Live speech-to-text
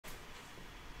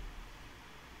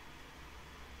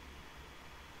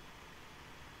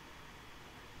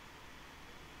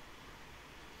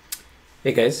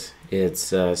Hey guys,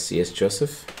 it's CS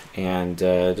Joseph, and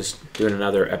just doing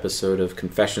another episode of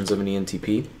Confessions of an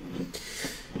ENTP.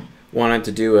 Wanted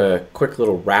to do a quick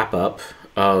little wrap up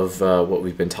of what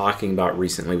we've been talking about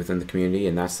recently within the community,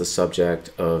 and that's the subject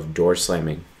of door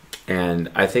slamming. And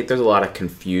I think there's a lot of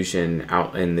confusion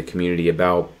out in the community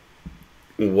about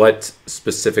what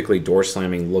specifically door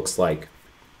slamming looks like.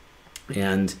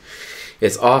 And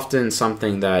it's often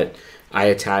something that I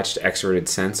attach to extroverted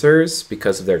sensors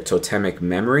because of their totemic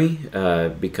memory.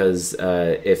 Because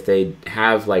if they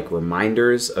have like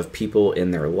reminders of people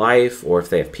in their life, or if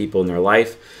they have people in their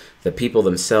life, the people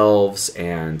themselves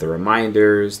and the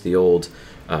reminders, the old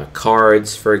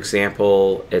cards, for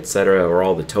example, etc., or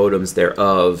all the totems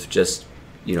thereof, just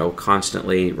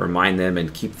constantly remind them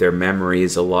and keep their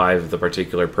memories alive of the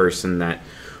particular person that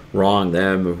wronged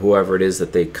them or whoever it is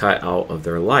that they cut out of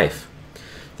their life.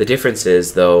 The difference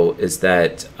is, though, is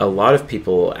that a lot of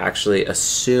people actually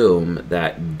assume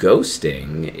that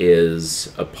ghosting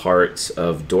is a part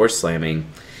of door slamming,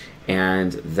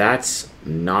 and that's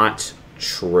not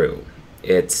true.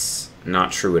 It's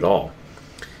not true at all.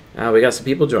 We got some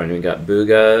people joining. We got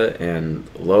Booga and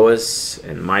Lois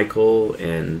and Michael,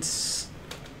 and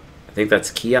I think that's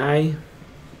Ki.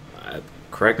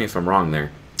 Correct me if I'm wrong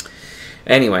there.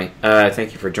 Anyway,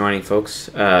 thank you for joining, folks.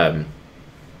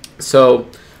 So,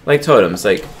 like totems,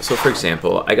 so for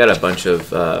example, I got a bunch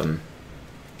of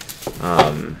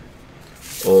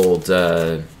old,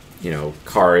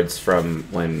 cards from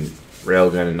when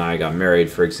Railgun and I got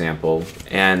married, for example,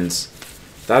 and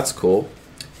that's cool.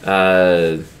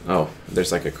 There's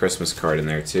like a Christmas card in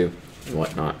there too, and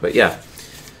whatnot, but yeah.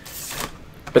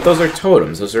 But those are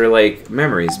totems. Those are like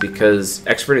memories, because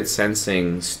extroverted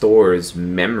sensing stores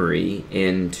memory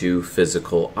into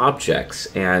physical objects.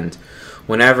 And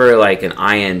whenever like an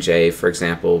INJ, for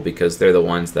example, because they're the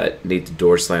ones that need to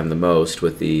door slam the most,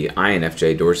 with the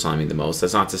INFJ door slamming the most,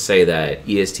 that's not to say that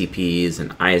ESTPs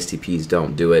and ISTPs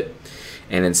don't do it.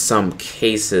 And in some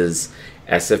cases,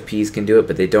 SFPs can do it,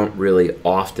 but they don't really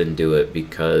often do it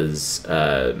because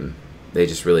they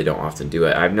just really don't often do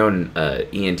it. I've known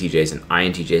ENTJs and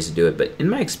INTJs to do it, but in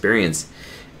my experience,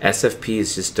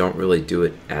 SFPs just don't really do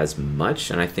it as much,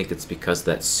 and I think it's because of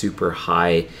that super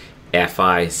high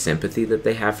FI sympathy that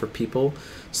they have for people.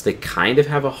 So they kind of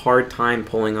have a hard time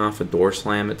pulling off a door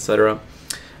slam, etc.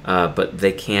 But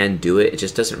they can do it. It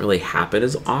just doesn't really happen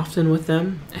as often with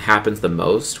them. It happens the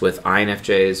most with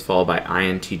INFJs, followed by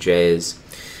INTJs.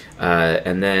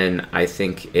 And then I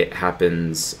think it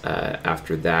happens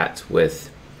after that with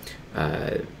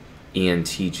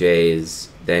ENTJs,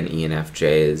 then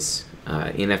ENFJs.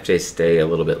 ENFJs stay a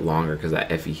little bit longer because of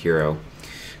that FE hero.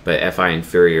 But FI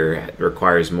inferior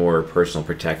requires more personal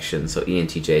protection, so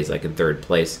ENTJ is like in third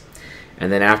place.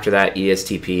 And then after that,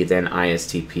 ESTP, then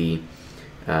ISTP,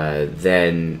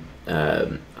 then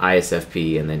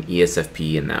ISFP, and then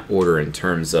ESFP, in that order in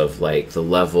terms of like the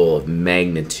level of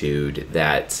magnitude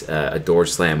that a door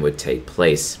slam would take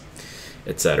place,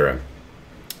 etc.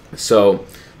 So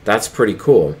that's pretty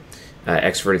cool.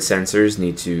 Extroverted sensors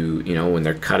need to, when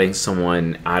they're cutting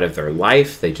someone out of their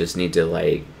life, they just need to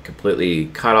like completely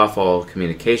cut off all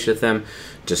communication with them,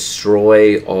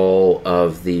 destroy all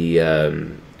of the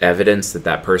evidence that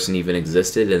that person even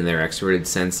existed in their extroverted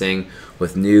sensing.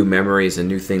 With new memories and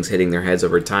new things hitting their heads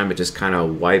over time, it just kind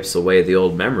of wipes away the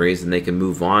old memories, and they can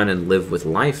move on and live with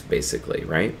life, basically,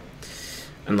 right?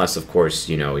 Unless, of course,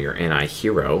 you're NI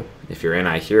hero. If you're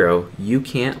NI hero, you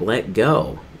can't let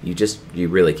go. You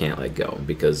really can't let go,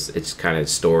 because it's kind of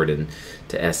stored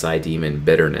into SI demon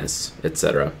bitterness,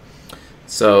 etc.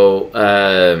 So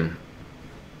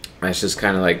that's just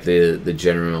kind of like the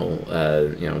general,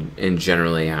 in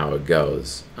generally how it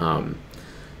goes.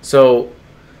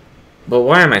 But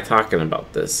why am I talking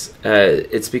about this?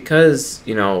 It's because,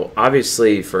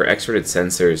 obviously for extroverted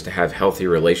sensors to have healthy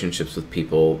relationships with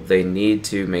people, they need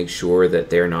to make sure that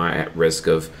they're not at risk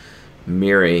of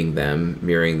mirroring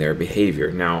their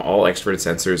behavior. Now, all extroverted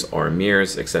sensors are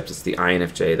mirrors, except it's the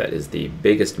INFJ that is the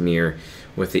biggest mirror,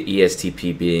 with the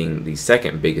ESTP being the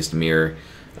second biggest mirror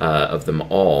of them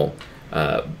all,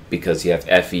 because you have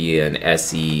FE and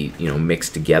SE,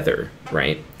 mixed together,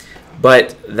 right?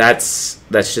 But that's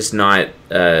just not.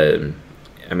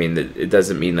 It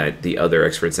doesn't mean that the other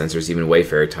extrovert sensors, even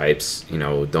Wayfarer types,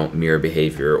 don't mirror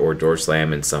behavior or door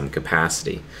slam in some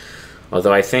capacity.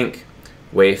 Although I think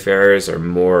Wayfarers are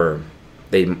more,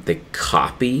 they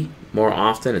copy more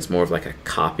often. It's more of like a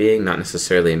copying, not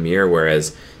necessarily a mirror,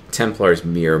 whereas Templars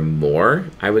mirror more,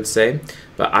 I would say.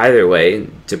 But either way,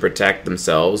 to protect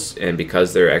themselves, and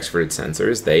because they're extroverted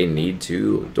sensors, they need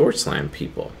to door slam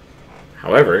people.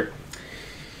 However,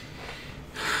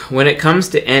 when it comes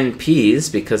to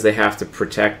NPs, because they have to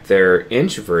protect their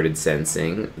introverted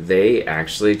sensing, they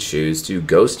actually choose to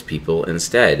ghost people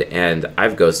instead. And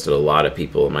I've ghosted a lot of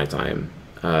people in my time.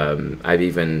 I've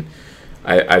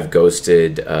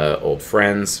ghosted old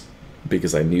friends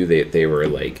because I knew that they were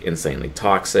like insanely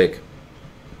toxic.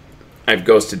 I've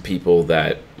ghosted people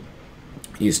that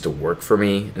used to work for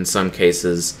me in some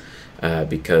cases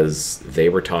because they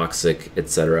were toxic,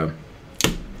 etc.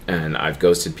 And I've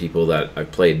ghosted people that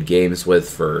I've played games with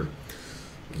for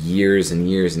years and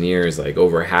years and years, like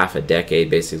over half a decade,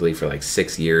 basically for like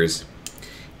 6 years.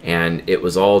 And it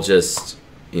was all just,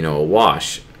 a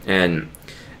wash. And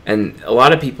a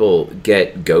lot of people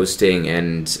get ghosting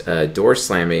and door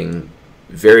slamming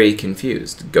very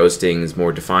confused. Ghosting is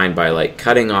more defined by like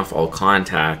cutting off all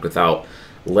contact without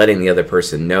letting the other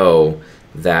person know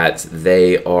that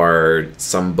they are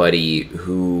somebody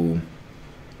who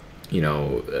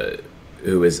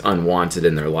who is unwanted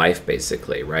in their life,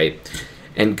 basically, right?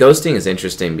 And ghosting is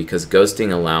interesting because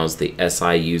ghosting allows the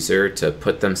SI user to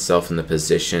put themselves in the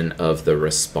position of the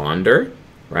responder,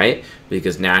 right?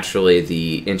 Because naturally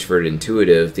the introverted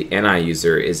intuitive, the NI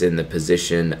user, is in the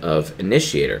position of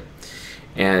initiator.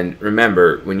 And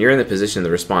remember, when you're in the position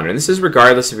of the responder, and this is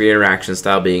regardless of your interaction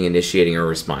style being initiating or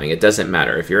responding, it doesn't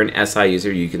matter. If you're an SI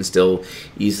user, you can still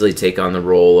easily take on the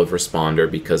role of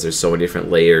responder because there's so many different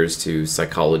layers to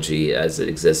psychology as it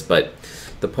exists. But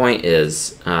the point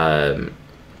is, when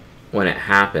it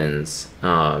happens,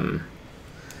 okay,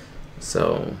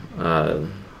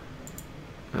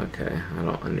 I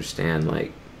don't understand,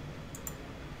 like,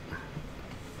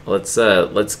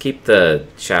 let's keep the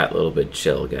chat a little bit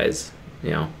chill, guys.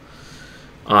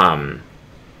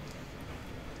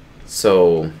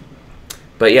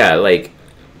 But yeah, like,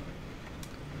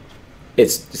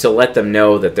 it's to let them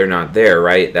know that they're not there,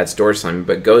 right? That's door slamming.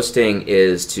 But ghosting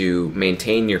is to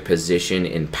maintain your position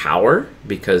in power,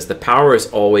 because the power is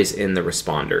always in the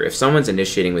responder. If someone's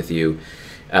initiating with you,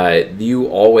 you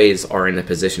always are in a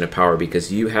position of power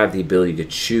because you have the ability to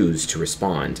choose to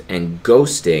respond. And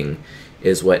ghosting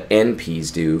is what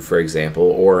NPs do, for example,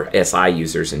 or SI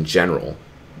users in general.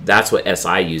 That's what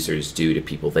SI users do to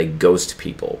people. They ghost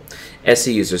people.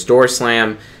 SE users door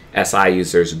slam, SI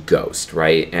users ghost,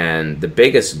 right? And the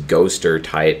biggest ghoster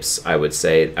types, I would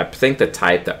say, I think the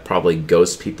type that probably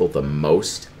ghosts people the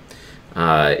most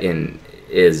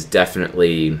is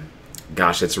definitely,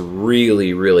 gosh, it's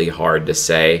really, really hard to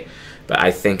say, but I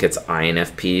think it's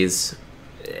INFPs.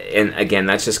 And again,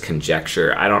 that's just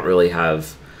conjecture. I don't really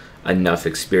have enough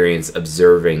experience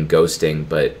observing ghosting,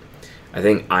 but I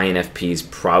think INFPs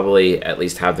probably at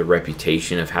least have the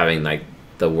reputation of having like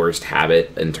the worst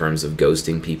habit in terms of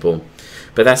ghosting people.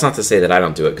 But that's not to say that I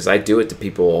don't do it, because I do it to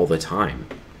people all the time.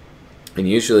 And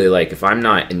usually, like, if I'm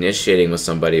not initiating with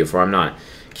somebody, if I'm not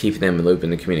keeping them in loop in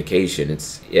the communication,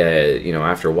 it's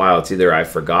after a while it's either I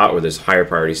forgot or there's higher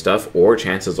priority stuff, or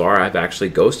chances are I've actually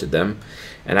ghosted them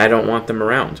and I don't want them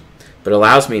around. But it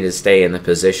allows me to stay in the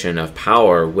position of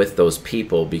power with those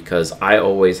people because I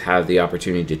always have the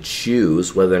opportunity to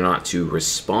choose whether or not to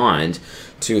respond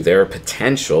to their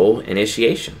potential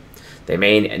initiation. They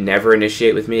may never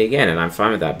initiate with me again, and I'm fine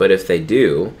with that. But if they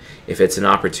do, if it's an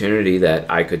opportunity that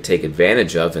I could take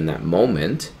advantage of in that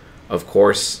moment, of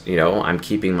course, I'm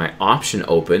keeping my option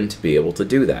open to be able to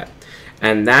do that.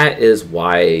 And that is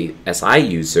why SI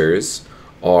users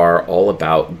are all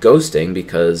about ghosting,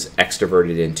 because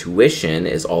extroverted intuition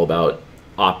is all about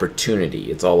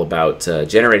opportunity. It's all about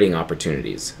generating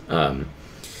opportunities.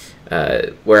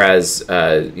 Whereas,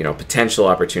 potential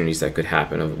opportunities that could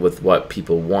happen with what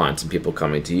people want and people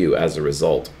coming to you as a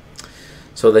result.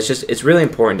 So it's really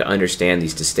important to understand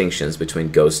these distinctions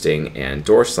between ghosting and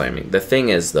door slamming. The thing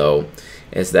is, though,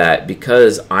 is that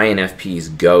because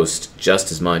INFPs ghost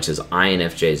just as much as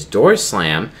INFJs door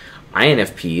slam,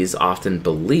 INFPs often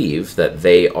believe that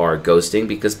they are ghosting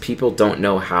because people don't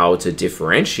know how to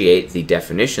differentiate the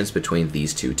definitions between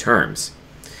these two terms.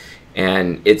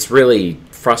 And it's really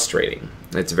frustrating.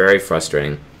 It's very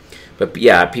frustrating. But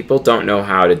yeah, people don't know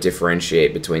how to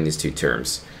differentiate between these two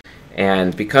terms.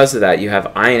 And because of that, you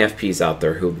have INFPs out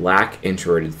there who lack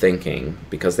introverted thinking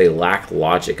because they lack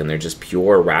logic and they're just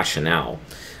pure rationale.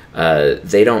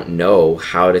 They don't know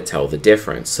how to tell the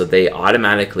difference. So they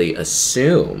automatically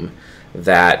assume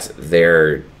that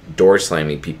they're door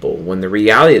slamming people, when the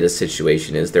reality of the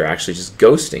situation is they're actually just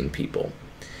ghosting people.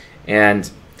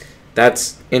 And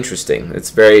that's interesting. It's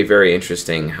very, very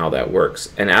interesting how that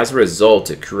works. And as a result,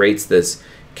 it creates this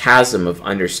chasm of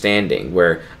understanding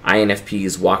where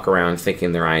INFPs walk around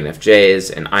thinking they're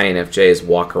INFJs and INFJs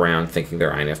walk around thinking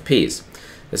they're INFPs.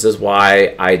 This is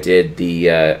why I did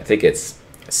the, I think it's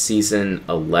season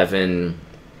 11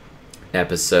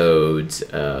 episode,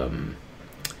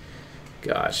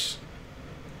 gosh,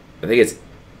 I think it's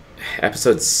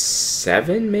episode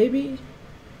 7, maybe?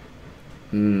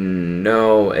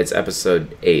 No, it's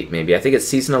episode 8, maybe. I think it's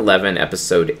season 11,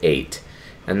 episode 8.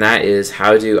 And that is,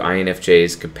 how do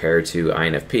INFJs compare to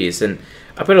INFPs? And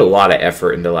I put a lot of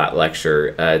effort into that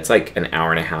lecture. It's like an hour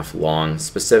and a half long,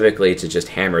 specifically to just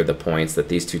hammer the points that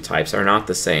these two types are not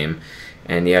the same.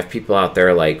 And you have people out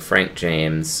there like Frank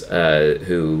James,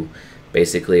 who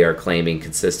basically are claiming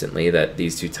consistently that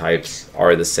these two types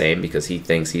are the same because he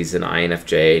thinks he's an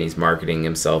INFJ and he's marketing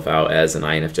himself out as an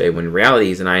INFJ, when in reality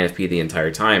he's an INFP the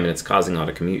entire time, and it's causing a lot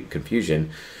of confusion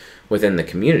within the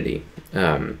community.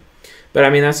 But I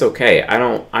mean, that's okay. I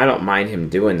don't mind him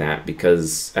doing that,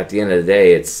 because at the end of the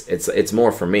day, it's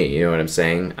more for me. You know what I'm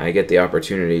saying? I get the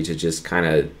opportunity to just kind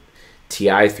of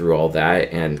TI through all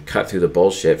that and cut through the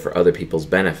bullshit for other people's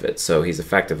benefit. So he's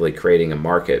effectively creating a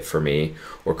market for me,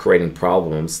 or creating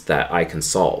problems that I can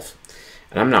solve.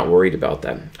 And I'm not worried about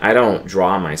that. I don't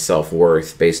draw my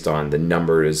self-worth based on the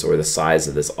numbers or the size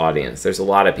of this audience. There's a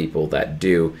lot of people that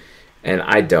do, and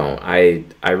I don't. I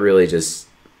really just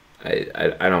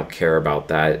I don't care about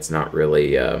that. It's not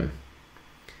really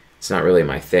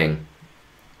my thing.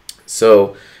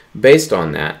 So based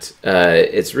on that,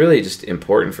 it's really just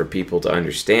important for people to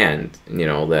understand,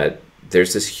 that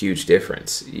there's this huge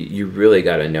difference. You really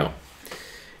got to know.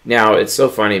 Now, it's so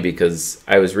funny because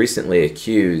I was recently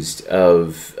accused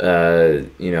of,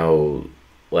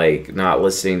 like not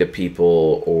listening to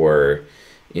people, or,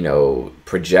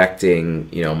 projecting,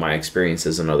 my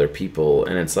experiences on other people.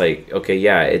 And it's like, okay,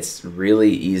 yeah, it's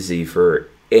really easy for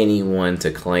anyone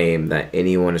to claim that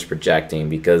anyone is projecting,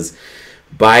 because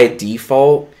by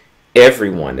default,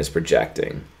 everyone is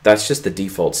projecting. That's just the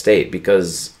default state,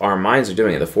 because our minds are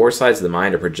doing it. The 4 sides of the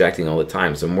mind are projecting all the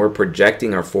time. So we're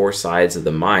projecting our 4 sides of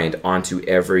the mind onto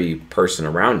every person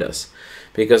around us,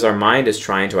 because our mind is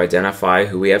trying to identify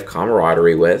who we have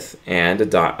camaraderie with and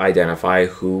identify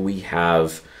who we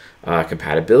have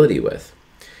compatibility with.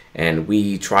 And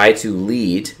we try to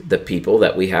lead the people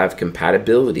that we have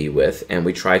compatibility with, and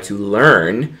we try to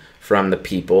learn from the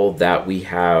people that we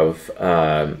have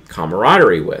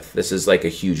camaraderie with. This is like a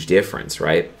huge difference,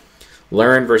 right?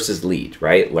 Learn versus lead,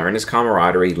 right? Learn is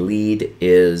camaraderie, lead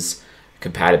is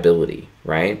compatibility,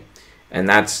 right? And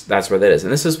that's where that is.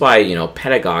 And this is why,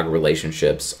 pedagogue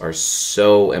relationships are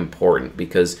so important,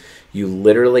 because you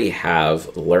literally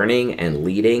have learning and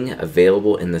leading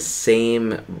available in the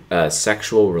same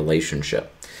sexual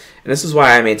relationship. And this is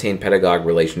why I maintain pedagogue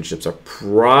relationships are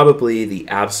probably the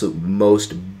absolute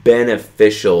most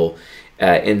beneficial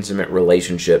intimate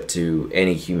relationship to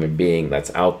any human being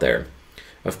that's out there.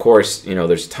 Of course,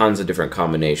 there's tons of different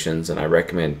combinations, and I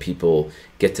recommend people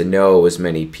get to know as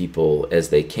many people as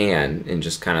they can, and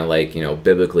just kind of like,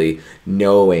 biblically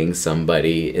knowing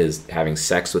somebody is having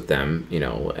sex with them,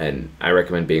 and I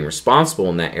recommend being responsible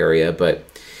in that area. But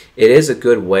it is a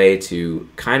good way to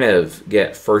kind of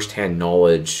get firsthand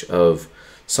knowledge of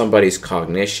somebody's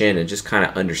cognition and just kind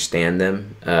of understand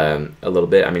them a little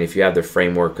bit. I mean, if you have the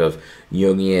framework of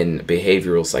Jungian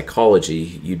behavioral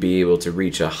psychology, you'd be able to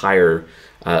reach a higher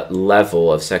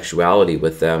level of sexuality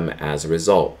with them as a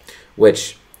result,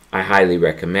 which I highly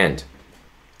recommend.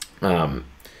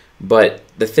 But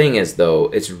the thing is, though,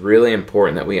 it's really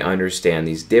important that we understand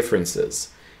these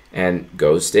differences. And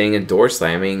ghosting and door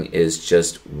slamming is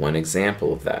just one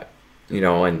example of that.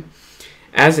 And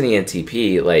as an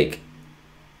ENTP, like,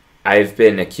 I've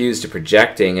been accused of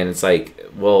projecting, and it's like,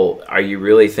 well, are you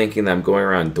really thinking that I'm going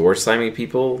around door slamming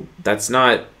people? That's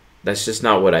just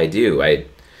not what I do.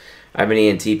 I'm an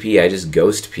ENTP, I just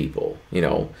ghost people.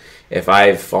 If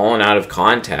I've fallen out of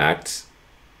contact,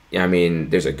 I mean,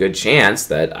 there's a good chance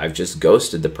that I've just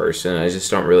ghosted the person. I just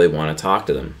don't really want to talk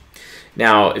to them.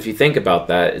 Now, if you think about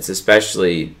that, it's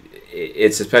especially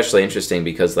interesting,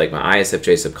 because like my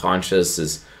ISFJ subconscious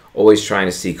is always trying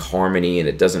to seek harmony, and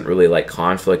it doesn't really like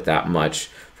conflict that much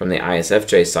from the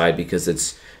ISFJ side, because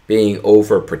it's being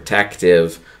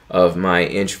overprotective of my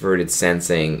introverted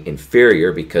sensing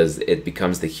inferior, because it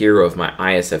becomes the hero of my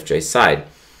ISFJ side.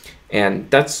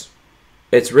 And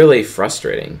it's really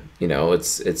frustrating.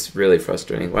 It's really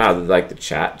frustrating. Wow, did like the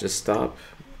chat just stop?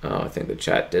 Oh, I think the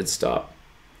chat did stop.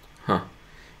 Huh.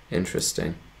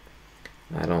 Interesting.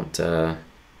 I don't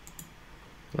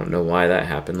know why that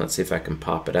happened. Let's see if I can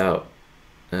pop it out.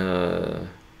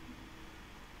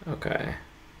 Okay.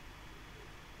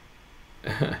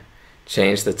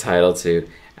 Change the title to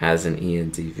As an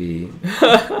ENTP.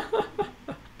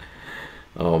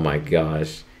 Oh my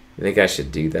gosh. I think I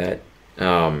should do that.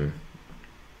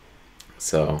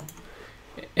 So,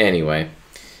 anyway.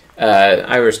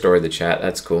 I restored the chat.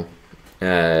 That's cool.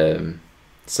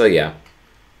 So yeah.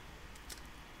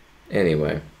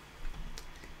 Anyway.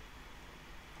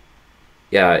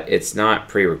 Yeah, it's not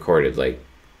pre-recorded. Like,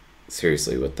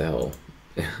 seriously, what the hell?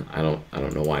 I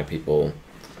don't know why people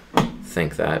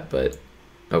think that, but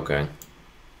okay.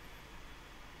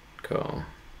 Cool.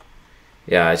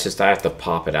 Yeah, it's just I have to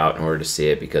pop it out in order to see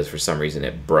it because for some reason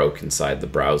it broke inside the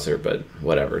browser, but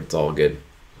whatever, it's all good.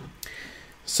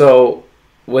 So,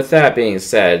 with that being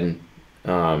said,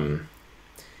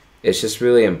 it's just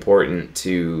really important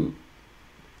to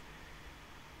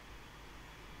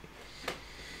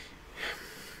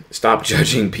stop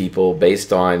judging people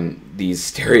based on these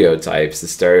stereotypes, the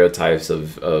stereotypes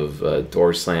of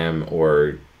door slam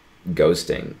or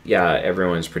ghosting. Yeah,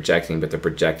 everyone's projecting, but they're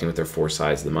projecting with their four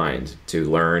sides of the mind to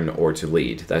learn or to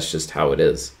lead. That's just how it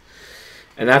is.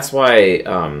 And that's why,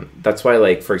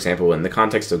 like, for example, in the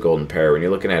context of golden pair, when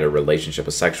you're looking at a relationship,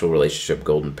 a sexual relationship,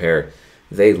 golden pair,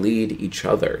 they lead each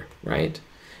other, right?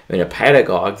 I mean, a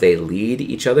pedagogue, they lead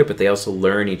each other, but they also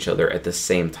learn each other at the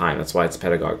same time. That's why it's a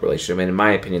pedagogue relationship. And in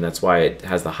my opinion, that's why it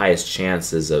has the highest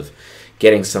chances of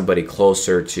getting somebody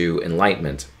closer to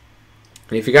enlightenment.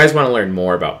 And if you guys want to learn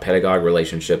more about pedagogue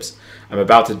relationships, I'm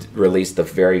about to release the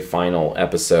very final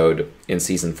episode in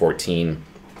season 14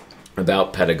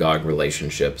 about pedagogue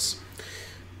relationships.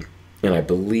 And I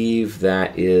believe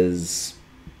that is,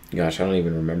 gosh, I don't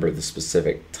even remember the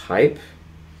specific type.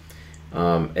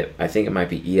 I think it might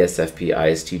be ESFP,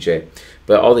 ISTJ,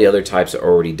 but all the other types are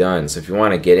already done. So if you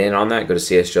want to get in on that, go to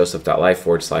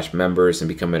csjoseph.life/members and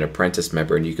become an apprentice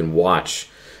member, and you can watch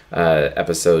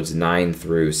episodes 9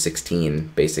 through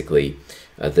 16, basically,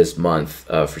 this month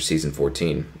for season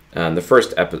 14. The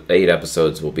first 8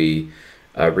 episodes will be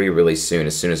re-released soon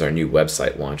as our new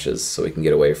website launches, so we can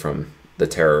get away from the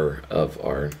terror of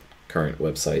our current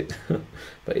website.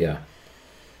 But yeah.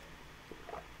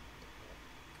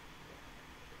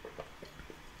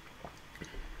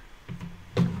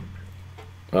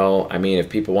 Well, I mean, if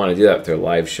people want to do that with their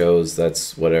live shows,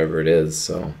 that's whatever it is,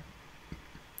 so.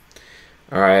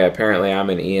 Alright, apparently I'm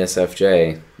an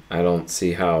ESFJ. I don't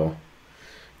see how.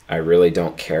 I really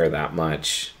don't care that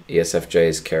much.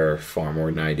 ESFJs care far more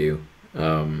than I do.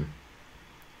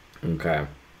 Okay.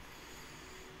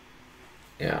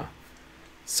 Yeah.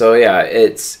 So yeah,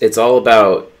 it's all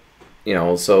about,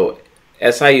 so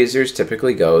SI users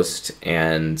typically ghost,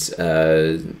 and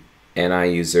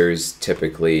NI users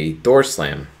typically door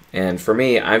slam. And for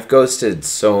me, I've ghosted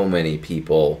so many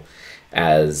people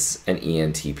as an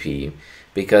ENTP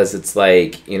because it's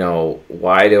like,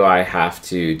 why do I have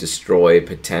to destroy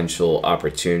potential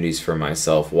opportunities for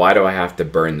myself? Why do I have to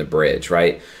burn the bridge,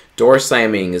 right? Door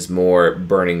slamming is more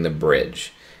burning the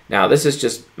bridge. Now, this is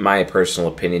just my personal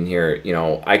opinion here.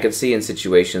 I could see in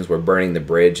situations where burning the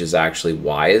bridge is actually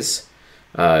wise,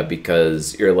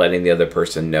 because you're letting the other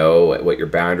person know what your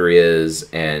boundary is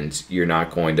and you're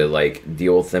not going to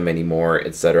deal with them anymore,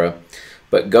 etc.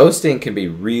 But ghosting can be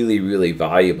really, really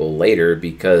valuable later,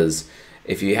 because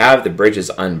if you have the bridges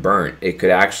unburnt, it could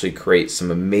actually create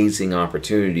some amazing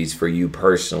opportunities for you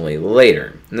personally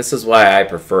later. And this is why I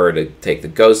prefer to take the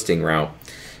ghosting route,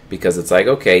 because it's like,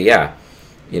 okay, yeah,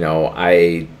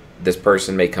 this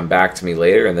person may come back to me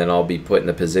later, and then I'll be put in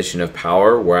the position of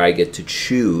power where I get to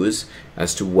choose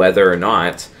as to whether or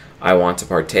not I want to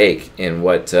partake in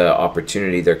what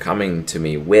opportunity they're coming to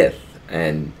me with.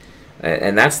 And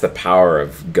that's the power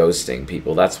of ghosting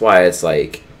people. That's why it's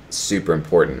super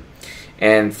important.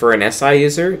 And for an SI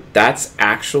user, that's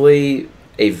actually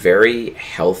a very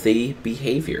healthy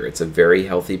behavior. It's a very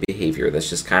healthy behavior. That's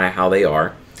just kind of how they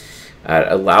are.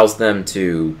 It allows them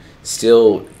to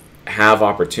still have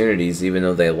opportunities even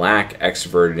though they lack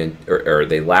extroverted or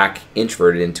they lack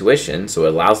introverted intuition. So it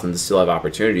allows them to still have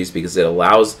opportunities because it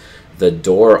allows the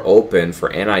door open for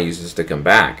NI users to come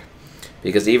back.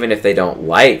 Because even if they don't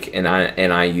like an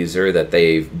NI user that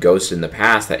they've ghosted in the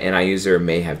past, that NI user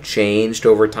may have changed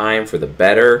over time for the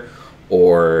better,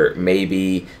 or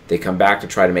maybe they come back to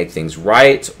try to make things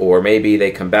right, or maybe they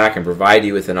come back and provide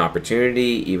you with an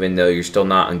opportunity even though you're still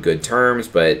not on good terms,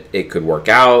 but it could work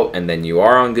out and then you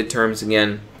are on good terms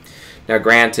again. Now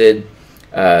granted,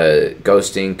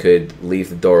 ghosting could leave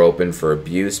the door open for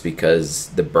abuse because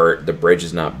the bridge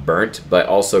is not burnt, but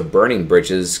also burning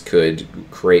bridges could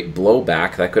create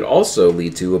blowback that could also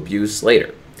lead to abuse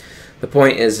later. The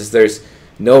point is there's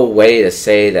no way to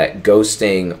say that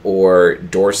ghosting or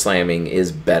door slamming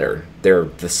is better. They're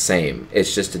the same.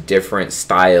 It's just a different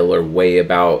style or way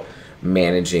about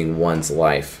managing one's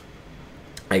life.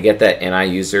 I get that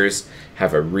NI users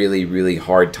have a really, really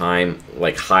hard time,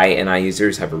 high NI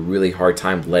users have a really hard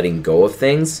time letting go of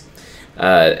things,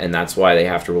 and that's why they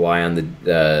have to rely on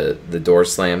the door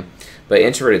slam. But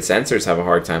introverted sensors have a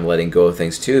hard time letting go of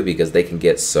things too because they can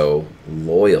get so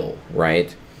loyal,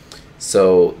 right?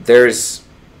 So there's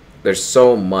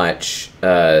so much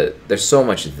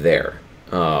there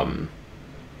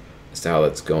as to how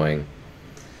that's going.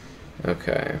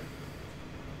 Okay.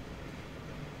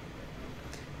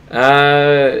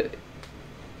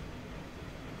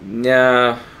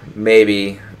 Yeah,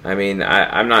 maybe. I mean,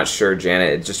 I'm not sure,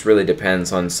 Janet. It just really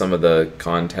depends on some of the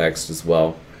context as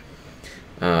well.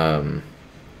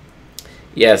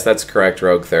 Yes, that's correct,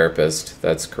 Rogue Therapist.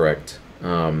 That's correct.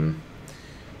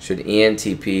 Should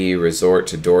ENTP resort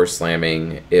to door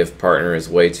slamming if partner is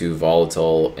way too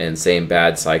volatile and same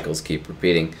bad cycles keep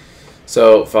repeating?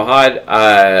 So, Fahad,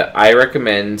 I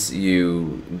recommend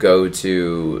you go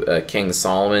to King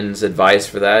Solomon's advice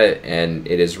for that, and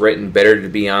it is written, better to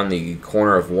be on the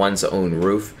corner of one's own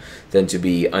roof than to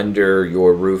be under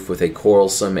your roof with a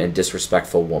quarrelsome and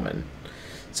disrespectful woman.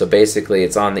 So basically,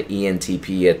 it's on the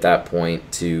ENTP at that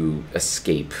point to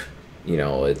escape. You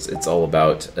know, it's all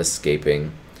about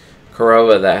escaping.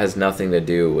 Kuroa, that has nothing to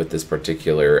do with this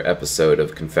particular episode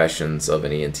of Confessions of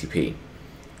an ENTP.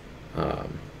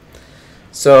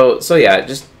 So yeah,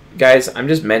 just guys, I'm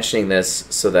just mentioning this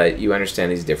so that you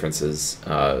understand these differences.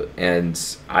 And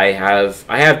I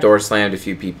have door slammed a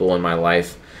few people in my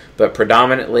life, but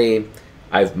predominantly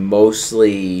I've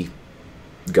mostly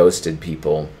ghosted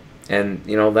people, and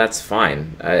you know that's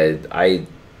fine. I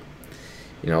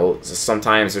you know,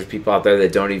 sometimes there's people out there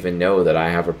that don't even know that I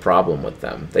have a problem with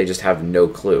them. They just have no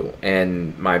clue.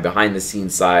 And my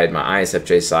behind-the-scenes side, my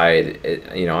ISFJ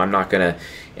side, you know, I'm not going to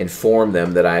inform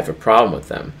them that I have a problem with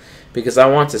them. Because I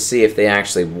want to see if they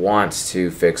actually want to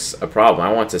fix a problem.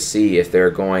 I want to see if they're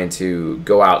going to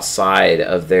go outside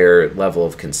of their level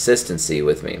of consistency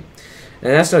with me.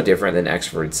 And that's no different than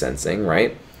extroverted sensing,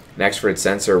 right? An extroverted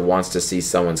sensor wants to see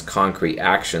someone's concrete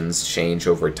actions change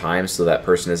over time so that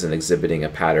person isn't exhibiting a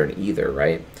pattern either,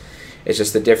 right? It's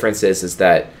just the difference is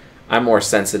that I'm more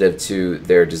sensitive to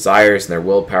their desires and their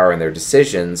willpower and their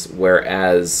decisions,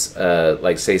 whereas,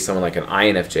 like, say, someone like an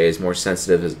INFJ is more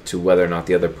sensitive to whether or not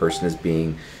the other person is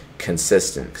being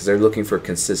consistent, because they're looking for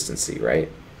consistency,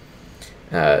 right?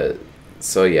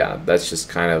 So, yeah, that's just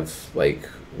kind of, like,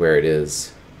 where it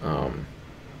is.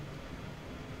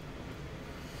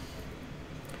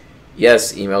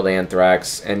 Yes, emailed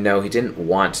Anthrax, and no, he didn't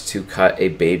want to cut a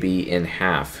baby in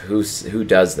half. Who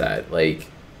does that? Like,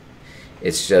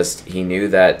 it's just, he knew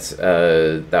that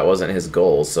that wasn't his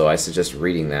goal, so I suggest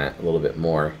reading that a little bit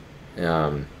more.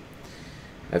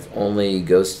 I've only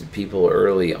ghosted people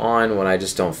early on when I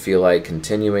just don't feel like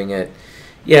continuing it.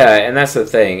 Yeah, and that's the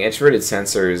thing. Introverted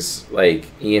sensors, like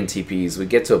ENTPs, we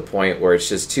get to a point where it's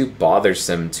just too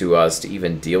bothersome to us to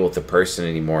even deal with the person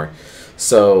anymore.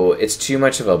 So it's too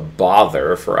much of a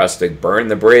bother for us to burn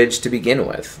the bridge to begin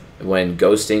with, when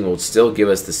ghosting will still give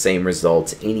us the same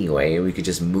results anyway, and we could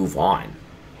just move on.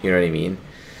 You know what I mean?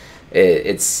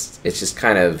 It's just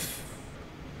kind of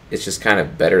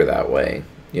better that way,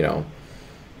 you know.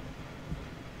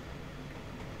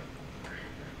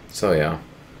 So yeah.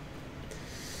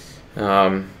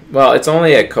 Well, it's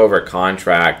only a covert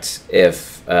contract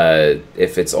if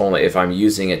I'm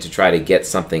using it to try to get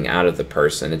something out of the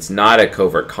person. It's not a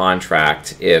covert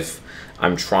contract if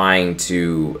I'm trying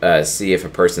to see if a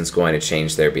person's going to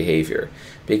change their behavior,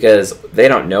 because they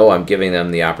don't know I'm giving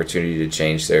them the opportunity to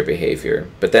change their behavior.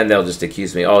 But then they'll just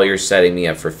accuse me, oh, you're setting me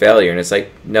up for failure. And it's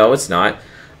like, no, it's not.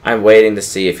 I'm waiting to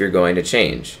see if you're going to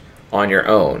change on your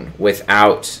own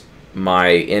without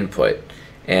my input.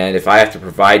 And if I have to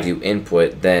provide you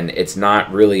input, then it's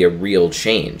not really a real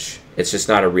change. It's just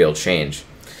not a real change.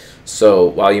 So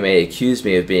while you may accuse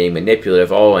me of being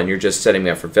manipulative, oh, and you're just setting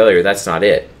me up for failure, that's not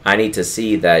it. I need to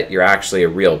see that you're actually a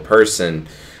real person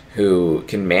who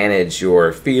can manage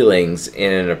your feelings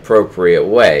in an appropriate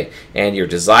way and your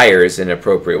desires in an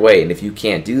appropriate way. And if you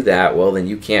can't do that, well, then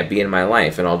you can't be in my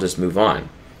life, and I'll just move on.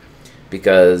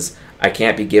 Because I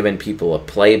can't be giving people a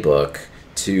playbook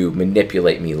to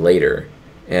manipulate me later.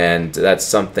 And that's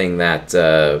something that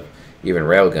even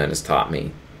Railgun has taught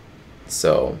me.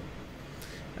 So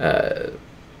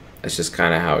that's just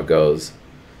kind of how it goes.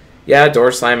 Yeah,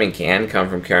 door slamming can come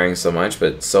from caring so much,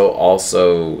 but so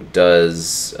also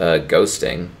does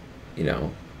ghosting, you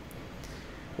know.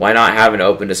 Why not have an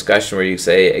open discussion where you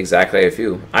say exactly a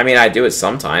few? I mean, I do it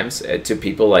sometimes to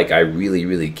people like I really,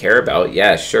 really care about.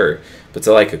 Yeah, sure. But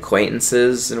to like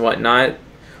acquaintances and whatnot,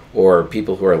 or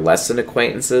people who are less than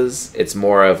acquaintances, it's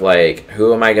more of like,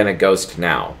 who am I going to ghost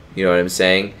now? You know what I'm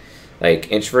saying? Like,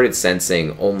 introverted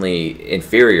sensing only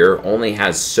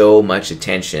has so much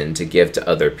attention to give to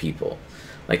other people.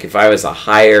 Like, if I was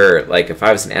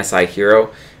an SI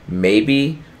hero,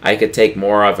 maybe I could take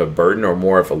more of a burden or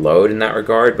more of a load in that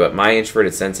regard, but my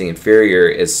introverted sensing inferior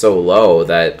is so low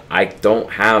that I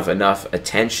don't have enough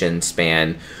attention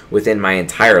span within my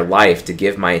entire life to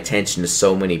give my attention to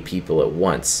so many people at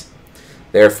once.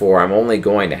 Therefore, I'm only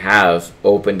going to have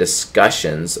open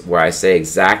discussions where I say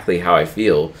exactly how I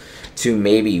feel to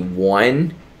maybe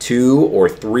 1, 2, or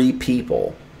 3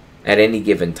 people at any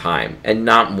given time, and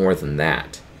not more than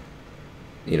that.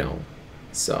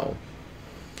 So...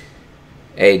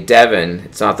 Hey, Devin,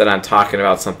 it's not that I'm talking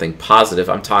about something positive.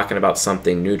 I'm talking about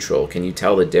something neutral. Can you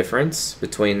tell the difference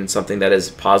between something that is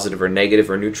positive or negative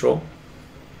or neutral?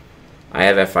 I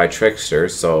have FI Trickster,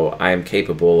 so I am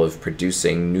capable of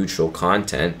producing neutral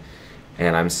content,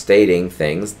 and I'm stating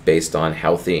things based on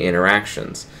healthy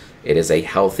interactions. It is a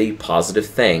healthy, positive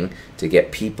thing to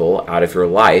get people out of your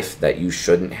life that you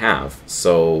shouldn't have.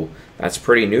 So that's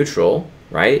pretty neutral,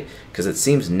 right? Because it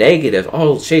seems negative.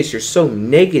 Oh, Chase, you're so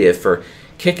negative for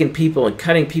kicking people and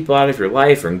cutting people out of your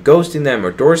life or ghosting them or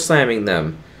door slamming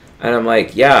them. And I'm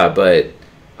like, yeah, but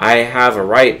I have a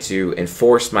right to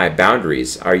enforce my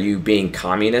boundaries. Are you being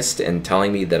communist and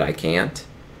telling me that I can't?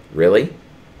 Really?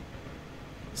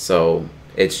 So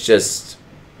it's just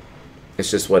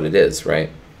what it is,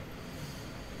 right?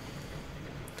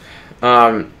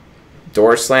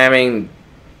 Door slamming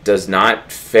does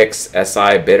not fix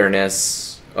SI bitterness.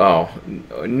 Oh,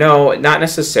 no, not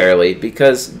necessarily,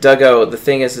 because, Duggo, the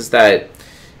thing is that,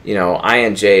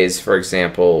 INJs, for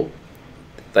example,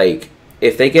 like,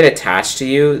 if they get attached to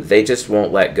you, they just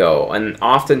won't let go. And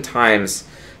oftentimes,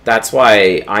 that's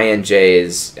why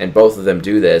INJs, and both of them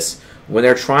do this, when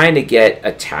they're trying to get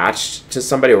attached to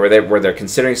somebody, or where they're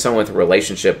considering someone with a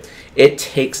relationship, it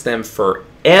takes them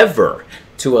forever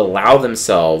to allow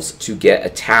themselves to get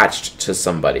attached to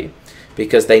somebody.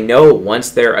 Because they know once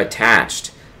they're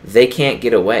attached, they can't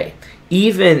get away.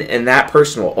 And that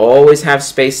person will always have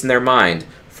space in their mind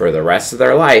for the rest of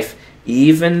their life,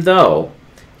 even though,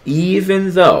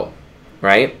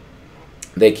 right,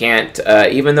 they can't,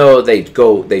 even though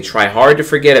they try hard to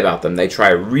forget about them, they try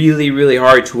really, really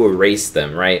hard to erase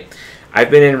them, right? I've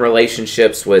been in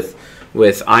relationships with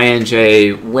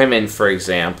INJ women, for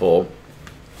example,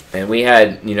 and we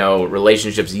had,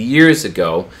 relationships years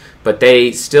ago, but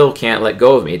they still can't let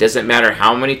go of me. It doesn't matter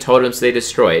how many totems they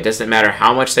destroy. It doesn't matter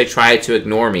how much they try to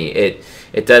ignore me.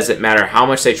 It doesn't matter how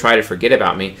much they try to forget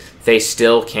about me. They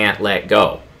still can't let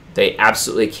go. They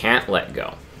absolutely can't let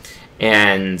go.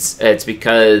 And it's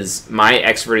because my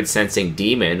extroverted sensing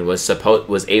demon was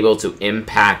able to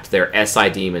impact their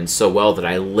SI demon so well that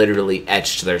I literally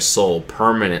etched their soul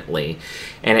permanently.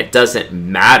 And it doesn't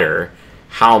matter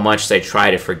how much they try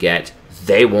to forget,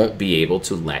 they won't be able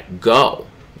to let go.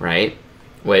 Right?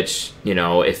 Which,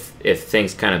 if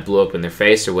things kind of blew up in their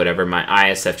face or whatever, my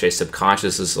ISFJ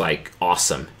subconscious is like,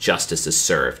 awesome, justice is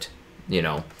served,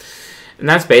 And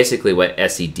that's basically what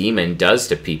SE Demon does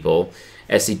to people.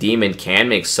 SE Demon can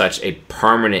make such a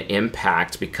permanent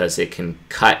impact because it can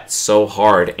cut so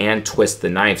hard and twist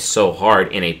the knife so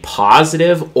hard in a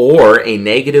positive or a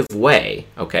negative way,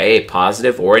 okay? A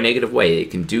positive or a negative way,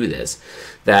 it can do this,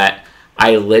 that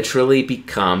I literally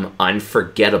become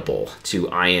unforgettable to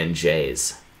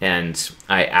INJs, and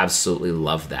I absolutely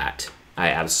love that. I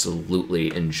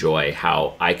absolutely enjoy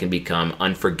how I can become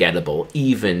unforgettable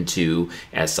even to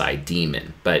SI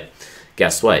Demon. But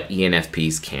guess what?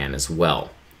 ENFPs can as well,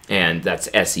 and that's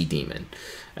SE Demon.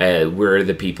 We're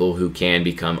the people who can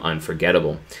become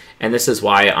unforgettable. And this is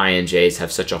why INJs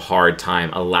have such a hard time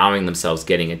allowing themselves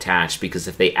getting attached, because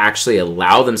if they actually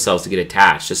allow themselves to get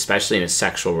attached, especially in a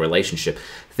sexual relationship,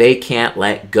 they can't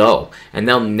let go, and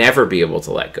they'll never be able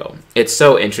to let go. It's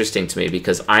so interesting to me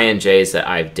because INJs that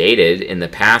I've dated in the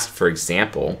past, for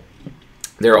example,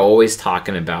 they're always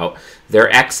talking about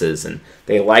their exes, and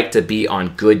they like to be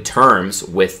on good terms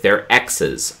with their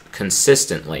exes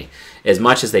consistently, as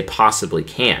much as they possibly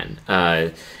can.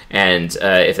 And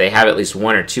if they have at least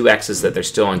 1 or 2 exes that they're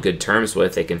still on good terms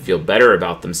with, they can feel better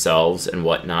about themselves and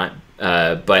whatnot.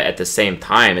 But at the same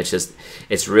time,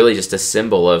 it's really just a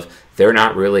symbol of they're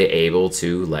not really able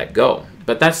to let go.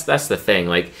 But that's the thing.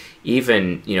 Like,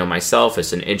 even myself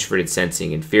as an introverted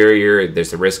sensing inferior,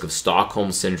 there's the risk of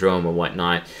Stockholm syndrome and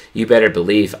whatnot. You better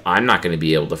believe I'm not going to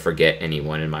be able to forget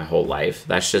anyone in my whole life.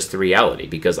 That's just the reality,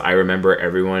 because I remember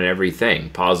everyone and everything,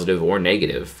 positive or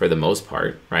negative, for the most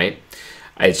part, right?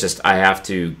 It's just I have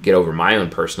to get over my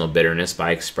own personal bitterness by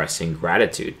expressing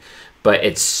gratitude. But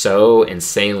it's so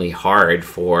insanely hard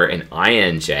for an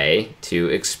INJ to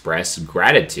express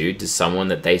gratitude to someone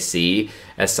that they see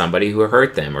as somebody who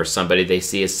hurt them, or somebody they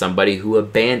see as somebody who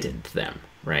abandoned them,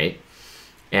 right?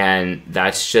 And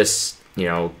that's just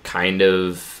kind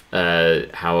of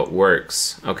how it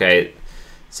works. Okay,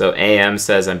 so AM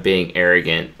says I'm being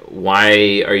arrogant.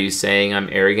 Why are you saying I'm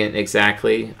arrogant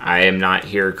exactly? I am not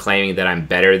here claiming that I'm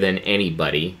better than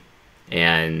anybody.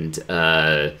 And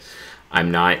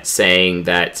I'm not saying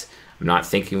that I'm not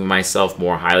thinking of myself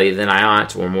more highly than I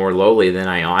ought or more lowly than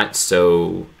I ought.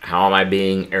 So how am I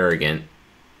being arrogant?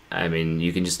 I mean,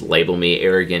 you can just label me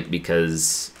arrogant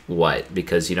because what?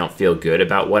 Because you don't feel good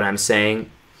about what I'm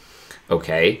saying?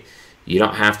 Okay. You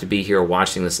don't have to be here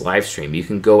watching this live stream. You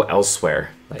can go elsewhere.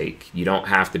 Like, you don't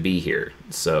have to be here.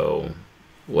 So,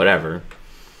 whatever.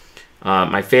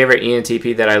 My favorite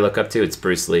ENTP that I look up to, it's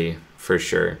Bruce Lee, for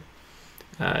sure.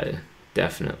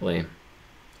 Definitely.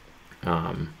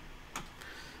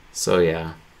 So,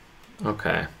 yeah.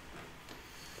 Okay.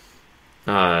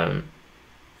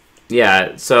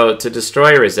 Yeah, so to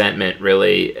destroy resentment,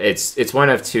 really, it's one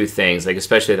of two things, like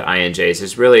especially the INJs.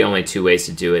 There's really only two ways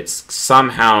to do it.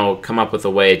 Somehow come up with a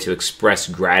way to express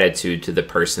gratitude to the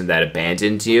person that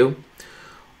abandoned you,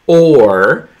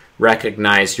 or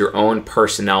recognize your own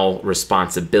personnel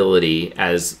responsibility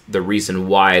as the reason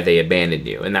why they abandoned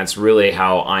you. And that's really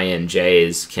how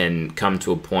INJs can come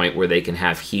to a point where they can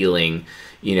have healing,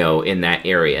 in that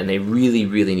area. And they really,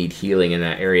 really need healing in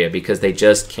that area because they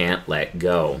just can't let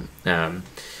go.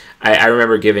 I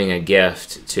remember giving a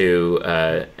gift to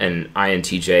an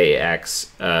INTJ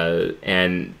ex,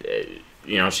 and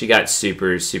she got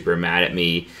super, super mad at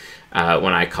me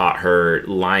when I caught her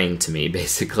lying to me,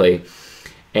 basically.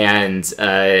 And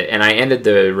I ended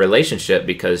the relationship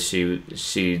because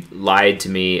she lied to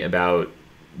me about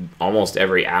almost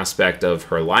every aspect of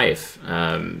her life.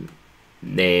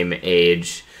 Name,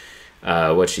 age,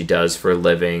 what she does for a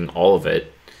living, all of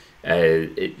it.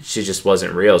 She just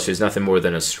wasn't real. She was nothing more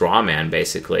than a straw man,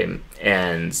 basically.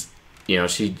 And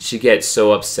she gets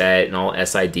so upset and all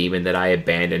SI demon that I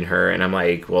abandoned her. And I'm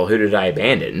like, well, who did I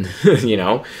abandon? Do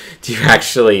you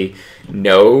actually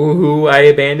know who I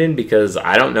abandoned? Because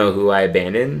I don't know who I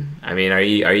abandoned. I mean, are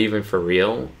you even for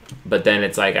real? But then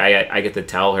it's like I get to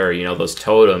tell her, those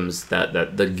totems,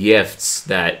 that the gifts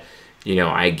that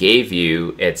I gave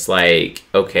you, it's like,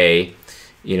 okay,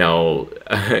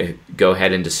 go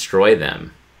ahead and destroy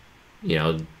them,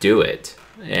 do it.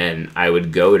 And I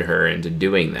would goad her into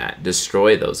doing that,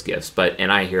 destroy those gifts. But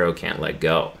an I hero can't let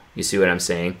go. You see what I'm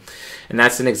saying? And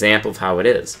that's an example of how it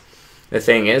is. The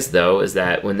thing is, though, is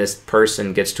that when this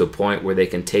person gets to a point where they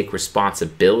can take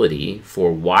responsibility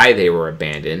for why they were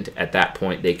abandoned, at that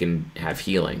point they can have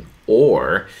healing.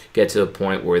 Or get to a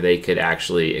point where they could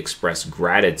actually express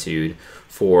gratitude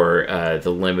for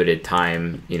the limited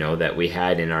time, that we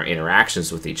had in our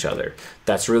interactions with each other.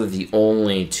 That's really the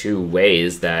only two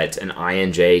ways that an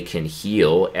INJ can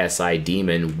heal SI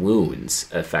demon wounds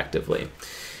effectively.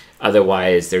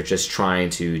 Otherwise, they're just trying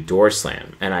to door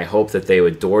slam. And I hope that they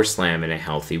would door slam in a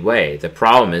healthy way. The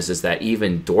problem is that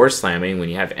even door slamming, when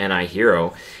you have NI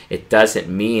hero, it doesn't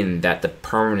mean that the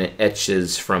permanent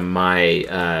etches from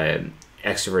my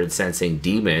extroverted sensing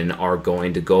demon are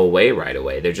going to go away right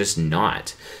away. They're just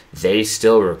not. They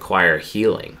still require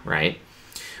healing, right?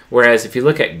 Whereas if you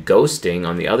look at ghosting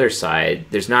on the other side,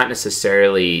 there's not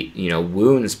necessarily,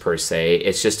 wounds per se.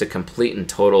 It's just a complete and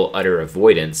total utter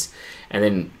avoidance. And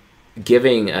then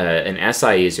giving an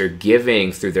SI user,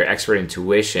 giving through their expert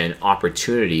intuition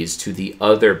opportunities to the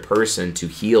other person to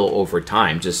heal over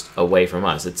time, just away from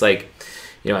us. It's like,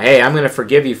 hey, I'm going to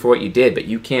forgive you for what you did, but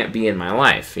you can't be in my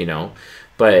life,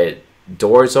 But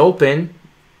doors open,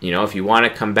 if you want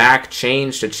to come back,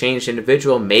 change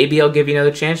individual, maybe I'll give you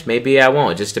another chance, maybe I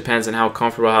won't. It just depends on how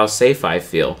comfortable, how safe I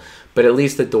feel. But at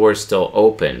least the door is still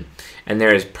open. And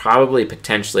there is probably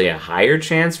potentially a higher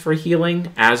chance for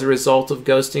healing as a result of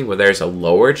ghosting, where there's a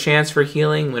lower chance for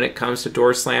healing when it comes to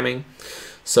door slamming.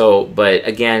 So, but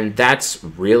again, that's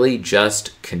really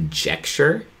just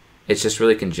conjecture. It's just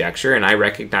really conjecture. And I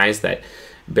recognize that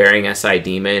bearing SI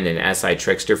Demon and SI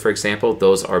Trickster, for example,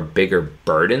 those are bigger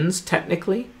burdens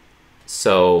technically.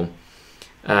 So,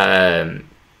 and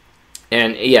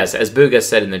yes, as Buga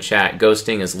said in the chat,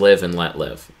 ghosting is live and let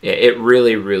live. It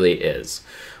really, really is.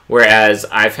 Whereas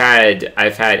I've had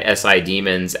SI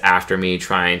demons after me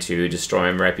trying to destroy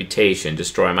my reputation,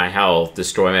 destroy my health,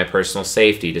 destroy my personal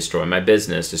safety, destroy my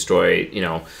business, destroy,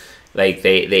 like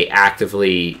they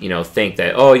actively, think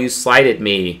that, oh, you slighted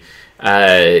me,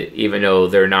 even though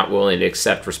they're not willing to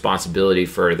accept responsibility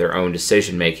for their own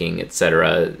decision making,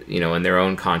 etc., and their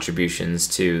own contributions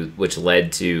to, which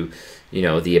led to,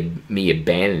 me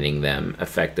abandoning them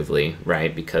effectively,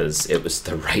 right? Because it was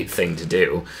the right thing to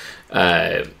do.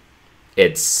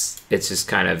 It's just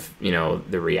kind of,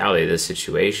 the reality of the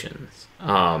situations.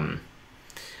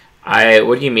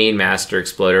 What do you mean, Master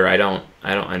Exploder? I don't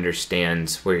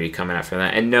understand where you're coming at from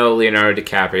that. And no, Leonardo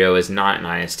DiCaprio is not an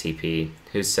ISTP.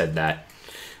 Who said that?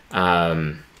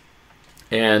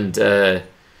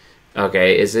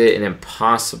 Okay, is it an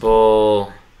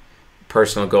impossible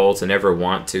personal goal to never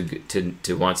want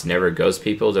to want to never ghost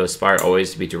people, to aspire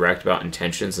always to be direct about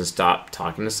intentions and stop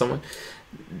talking to someone?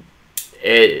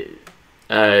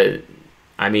 I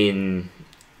mean,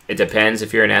 it depends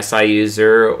if you're an SI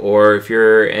user or if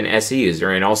you're an SE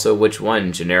user, and also which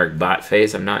one. Generic bot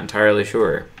face, I'm not entirely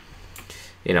sure.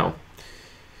 You know.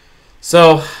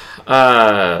 So,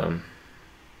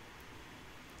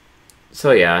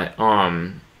 yeah.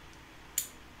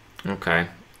 Okay,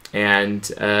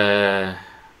 and all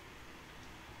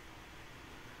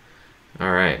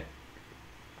right.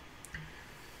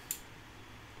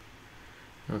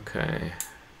 Okay.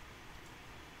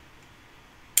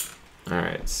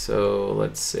 Alright, so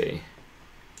let's see.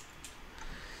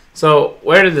 So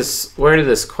where did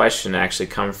this question actually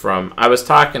come from? I was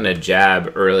talking to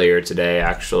Jab earlier today,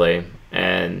 actually,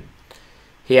 and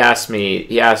he asked me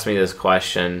this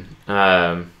question.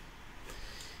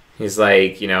 He's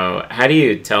like, how do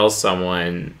you tell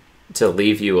someone to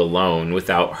leave you alone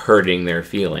without hurting their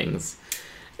feelings?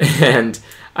 And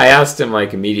I asked him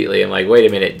immediately, I'm like, wait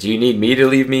a minute, do you need me to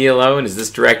leave me alone? Is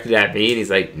this directed at me? And he's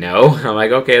like, no. I'm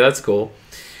like, okay, that's cool.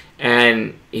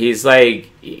 And he's like,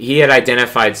 he had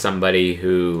identified somebody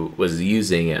who was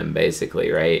using him,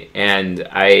 basically, right? And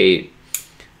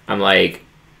I'm like,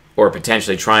 or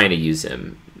potentially trying to use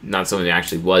him. Not someone who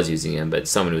actually was using him, but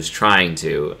someone who was trying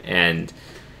to. And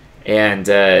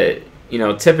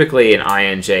typically an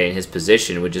INJ in his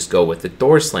position would just go with the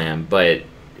door slam, but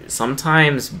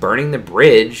sometimes burning the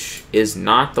bridge is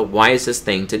not the wisest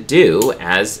thing to do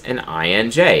as an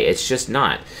INJ. It's just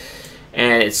not.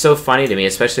 And it's so funny to me,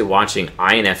 especially watching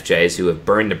INFJs who have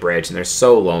burned the bridge and they're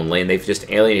so lonely and they've just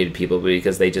alienated people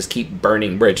because they just keep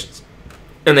burning bridges.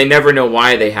 And they never know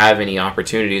why they have any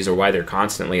opportunities or why they're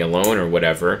constantly alone or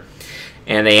whatever.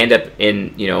 And they end up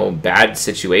in, bad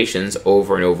situations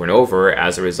over and over and over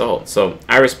as a result. So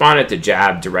I responded to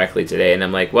Jab directly today, and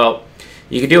I'm like, well,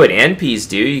 you could do what NPs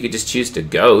do. You could just choose to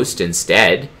ghost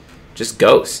instead. Just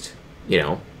ghost,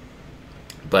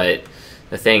 But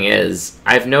the thing is,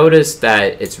 I've noticed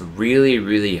that it's really,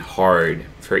 really hard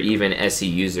for even SE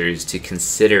users to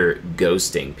consider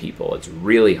ghosting people. It's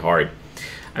really hard.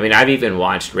 I mean, I've even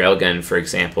watched Railgun, for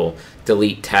example,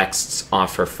 delete texts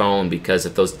off her phone because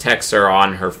if those texts are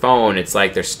on her phone, it's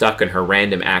like they're stuck in her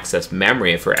random access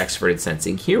memory of her extroverted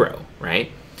sensing hero,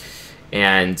 right?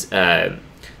 And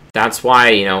that's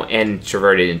why,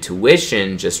 introverted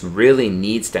intuition just really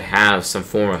needs to have some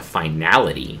form of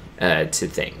finality to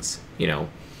things,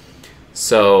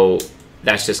 So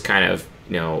that's just kind of,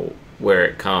 where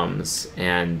it comes.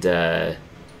 And,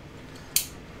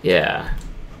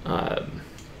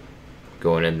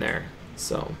 going in there.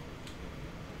 So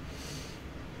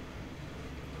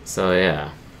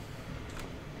yeah.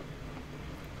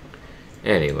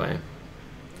 Anyway.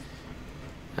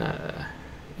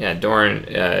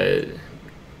 Doran,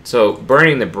 so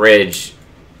burning the bridge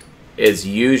is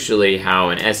usually how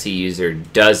an SE user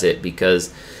does it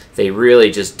because they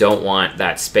really just don't want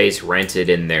that space rented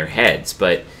in their heads.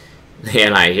 But the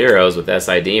anti-heroes with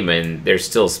SI Demon, there's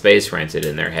still space rented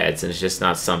in their heads, and it's just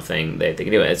not something they can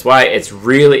do. It's why it's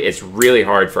really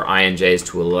hard for INJs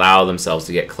to allow themselves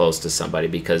to get close to somebody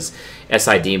because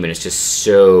SI Demon is just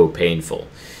so painful.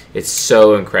 It's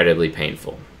so incredibly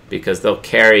painful because they'll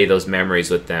carry those memories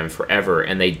with them forever,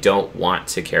 and they don't want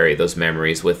to carry those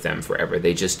memories with them forever.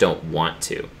 They just don't want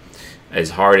to, as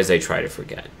hard as they try to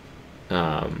forget.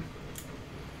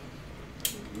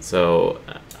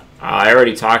 I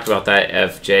already talked about that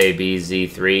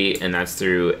FJBZ3, and that's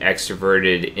through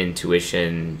extroverted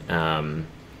intuition,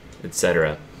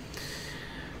 etc.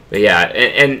 But yeah,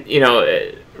 and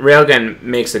Railgun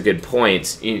makes a good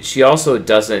point. She also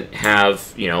doesn't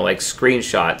have,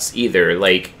 screenshots either.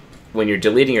 Like, when you're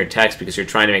deleting your text because you're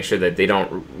trying to make sure that they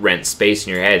don't rent space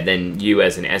in your head, then you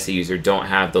as an SE user don't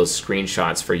have those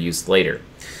screenshots for use later.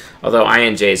 Although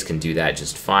INJs can do that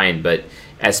just fine, but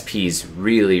SPs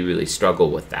really, really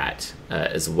struggle with that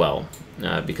as well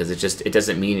because it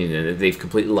doesn't mean anything. That they've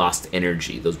completely lost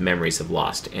energy. Those memories have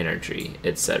lost energy,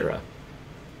 etc.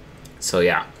 So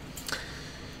yeah.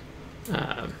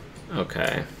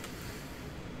 Okay.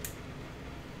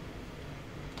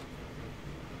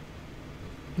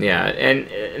 Yeah,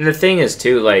 and the thing is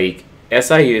too,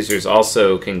 SI users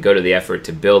also can go to the effort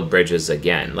to build bridges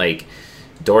again. Like,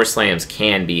 door slams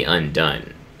can be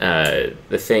undone.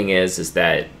 The thing is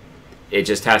that it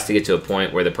just has to get to a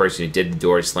point where the person who did the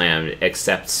door slam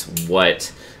accepts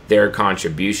what their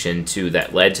contribution to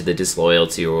that led to the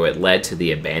disloyalty or what led to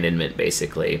the abandonment,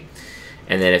 basically.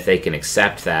 And then if they can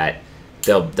accept that,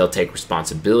 they'll take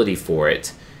responsibility for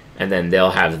it, and then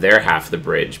they'll have their half of the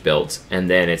bridge built, and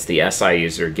then it's the SI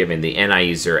user giving the NI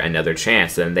user another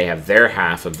chance. Then they have their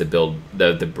half of the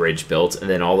bridge built, and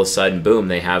then all of a sudden, boom,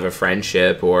 they have a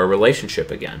friendship or a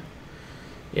relationship again.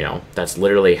 You know, that's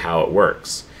literally how it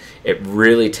works. It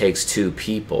really takes two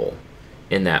people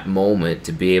in that moment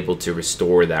to be able to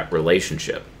restore that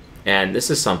relationship. And this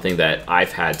is something that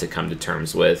I've had to come to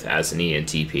terms with as an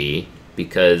ENTP,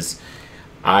 because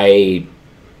I've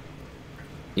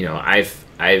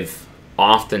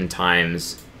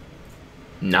oftentimes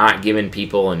not given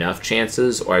people enough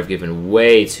chances, or I've given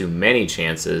way too many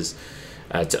chances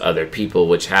to other people,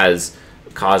 which has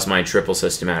caused my triple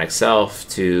systematic self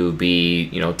to be,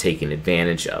 taken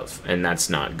advantage of, and that's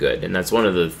not good. And that's one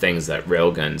of the things that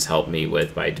Railguns helped me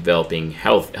with by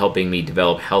helping me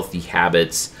develop healthy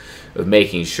habits of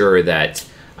making sure that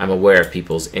I'm aware of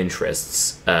people's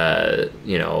interests, as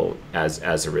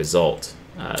a result.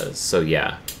 So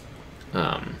yeah.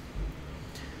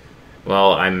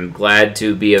 Well, I'm glad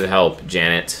to be of help,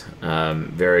 Janet.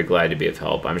 Very glad to be of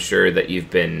help. I'm sure that you've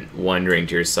been wondering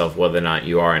to yourself whether or not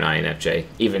you are an INFJ,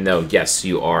 even though, yes,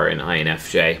 you are an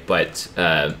INFJ, but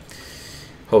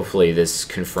hopefully this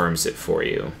confirms it for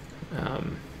you.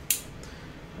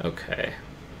 Okay.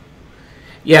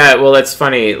 Yeah, well, that's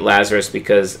funny, Lazarus,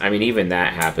 because, even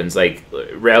that happens. Like,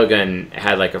 Railgun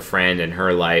had, a friend in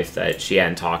her life that she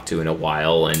hadn't talked to in a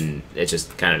while, and it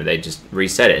just they just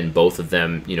reset it, and both of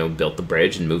them, built the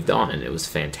bridge and moved on, and it was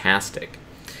fantastic.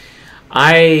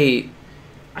 I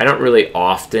don't really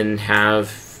often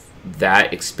have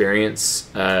that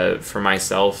experience for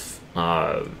myself,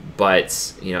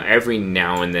 but, every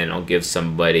now and then I'll give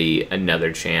somebody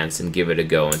another chance and give it a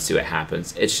go and see what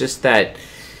happens. It's just that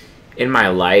in my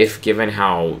life, given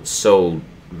how so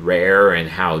rare and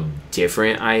how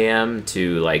different I am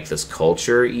to this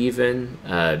culture, even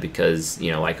because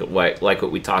like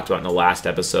what we talked about in the last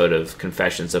episode of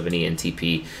Confessions of an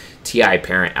ENTP, TI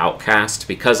parent outcast.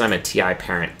 Because I'm a TI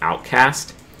parent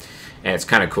outcast, and it's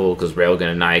kind of cool because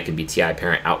Railgun and I can be TI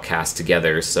parent outcasts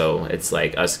together. So it's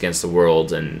like us against the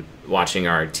world, and watching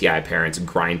our TI parents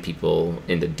grind people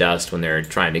into dust when they're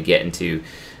trying to get into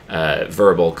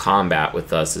verbal combat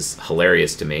with us is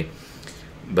hilarious to me.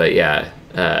 But yeah,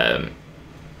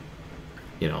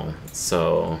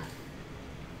 so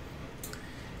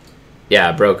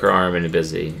yeah, broke her arm and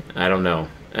busy. I don't know.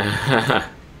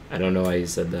 I don't know why you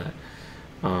said that.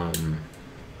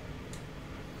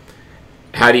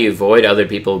 How do you avoid other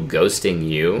people ghosting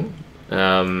you?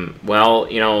 Well,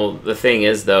 the thing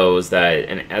is, though, is that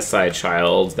an SI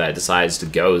child that decides to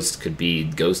ghost could be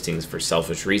ghosting for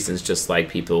selfish reasons, just like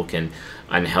people can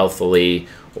unhealthily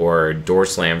or door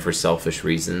slam for selfish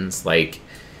reasons.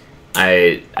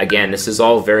 Again, this is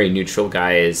all very neutral,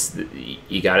 guys.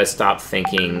 You got to stop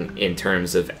thinking in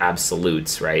terms of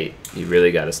absolutes, right? You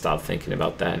really got to stop thinking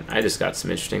about that. I just got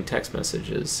some interesting text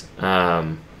messages.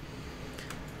 So,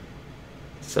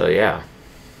 yeah.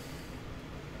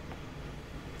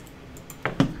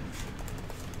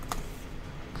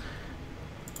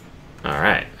 All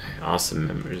right, awesome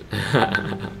members.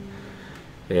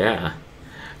 Yeah,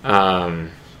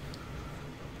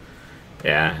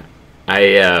 yeah.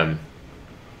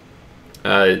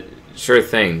 Sure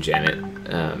thing, Janet.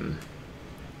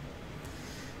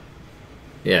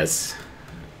 Yes,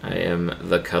 I am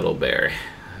the cuddle bear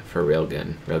for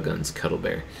Railgun. Railgun's cuddle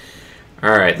bear.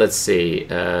 All right, let's see.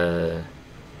 Well,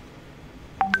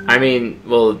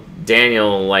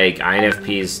 Daniel,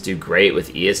 INFPs do great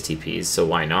with ESTPs, so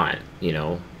why not?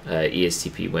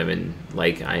 ESTP women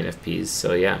like INFPs,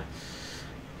 so yeah.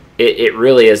 It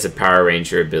really is a Power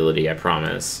Ranger ability, I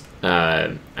promise.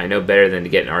 I know better than to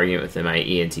get in an argument with my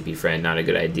ENTP friend, not a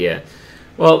good idea.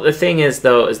 Well, the thing is,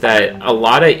 though, is that a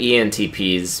lot of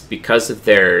ENTPs, because of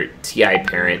their TI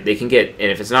parent, they can get,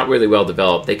 and if it's not really well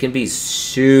developed, they can be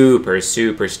super,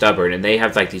 super stubborn, and they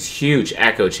have these huge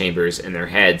echo chambers in their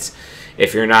heads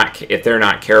if they're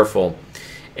not careful.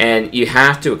 And you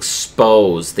have to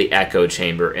expose the echo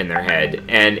chamber in their head.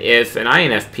 And if an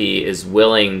INFP is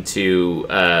willing to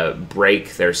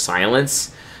break their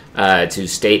silence, to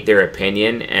state their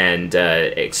opinion and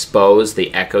expose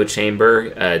the echo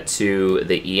chamber to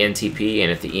the ENTP, and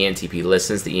if the ENTP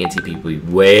listens, the ENTP will be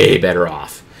way better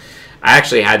off. I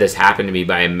actually had this happen to me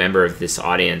by a member of this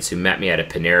audience who met me at a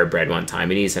Panera Bread one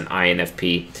time, and he's an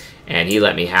INFP, and he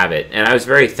let me have it. And I was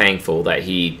very thankful that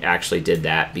he actually did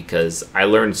that, because I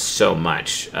learned so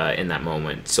much in that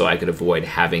moment, so I could avoid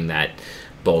having that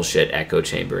bullshit echo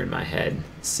chamber in my head.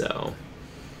 So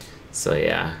So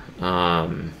yeah,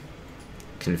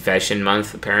 confession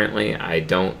month apparently. I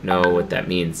don't know what that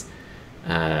means.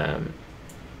 Um,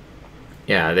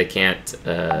 yeah, they can't.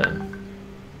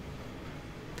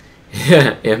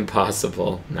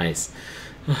 Impossible. Nice.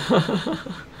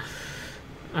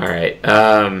 All right.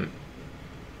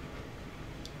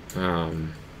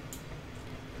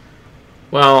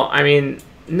 Well, I mean,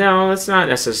 no, that's not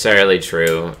necessarily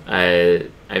true. I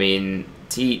mean,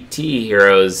 T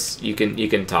heroes you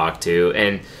can talk to,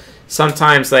 and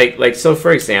sometimes so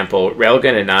for example,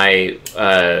 Railgun and I,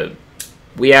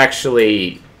 we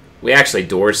actually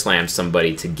door slammed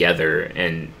somebody together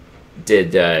and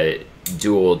did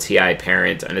dual TI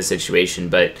parent on a situation,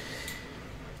 but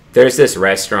there's this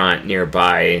restaurant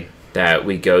nearby that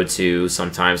we go to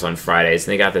sometimes on Fridays,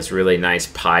 and they got this really nice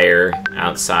pyre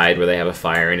outside where they have a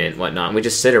fire in it and whatnot. And we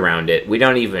just sit around it. We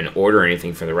don't even order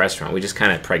anything for the restaurant. We just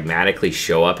kind of pragmatically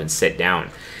show up and sit down.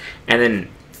 And then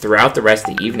throughout the rest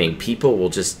of the evening, people will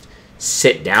just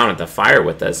sit down at the fire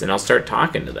with us, and I'll start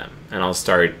talking to them, and I'll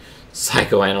start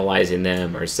psychoanalyzing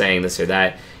them or saying this or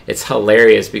that. It's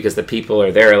hilarious because the people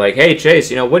are there like, hey,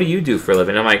 Chase, what do you do for a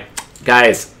living? I'm like,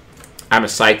 guys, I'm a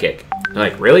psychic. They're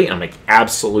like, really? I'm like,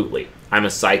 absolutely. I'm a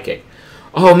psychic.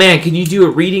 Oh, man, can you do a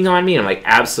reading on me? And I'm like,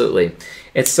 absolutely.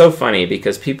 It's so funny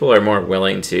because people are more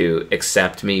willing to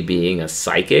accept me being a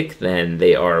psychic than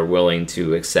they are willing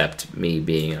to accept me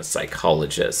being a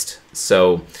psychologist.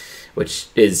 So, which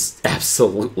is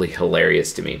absolutely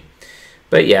hilarious to me.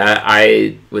 But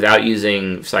yeah, without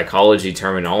using psychology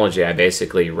terminology, I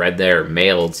basically read their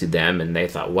mail to them, and they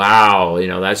thought, wow,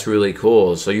 that's really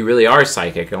cool. So you really are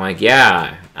psychic. I'm like,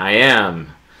 yeah, I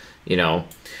am,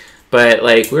 But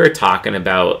we were talking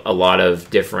about a lot of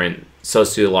different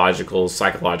sociological,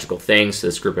 psychological things to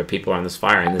this group of people on this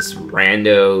fire, and this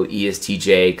rando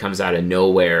ESTJ comes out of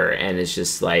nowhere, and it's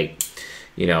just like,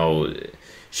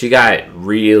 she got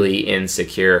really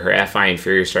insecure. Her FI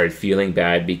inferior started feeling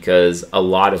bad because a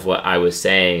lot of what I was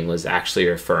saying was actually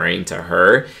referring to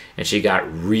her, and she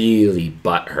got really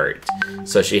butthurt.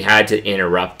 So she had to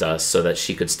interrupt us so that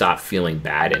she could stop feeling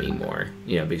bad anymore,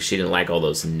 because she didn't like all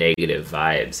those negative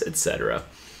vibes, etc.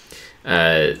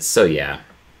 So yeah,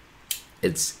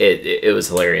 it was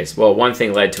hilarious. Well, one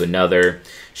thing led to another.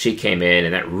 She came in,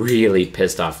 and that really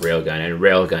pissed off Railgun, and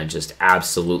Railgun just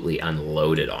absolutely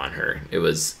unloaded on her. It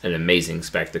was an amazing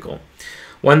spectacle.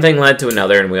 One thing led to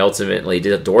another, and we ultimately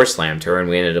did a door slam to her, and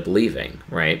we ended up leaving,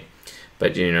 right?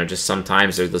 But, just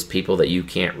sometimes there's those people that you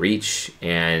can't reach,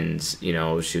 and,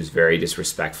 she was very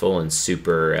disrespectful and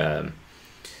super,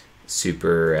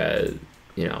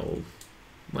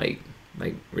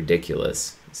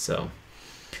 ridiculous. So,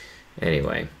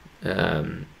 anyway,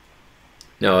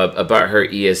 no, about her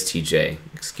ESTJ,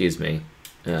 excuse me.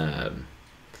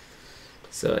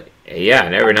 So, yeah,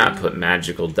 never not put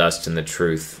magical dust in the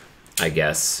truth, I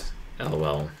guess.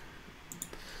 LOL.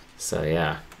 So,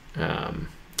 yeah.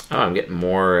 I'm getting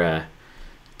more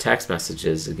text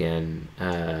messages again.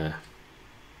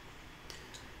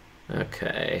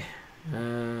 Okay.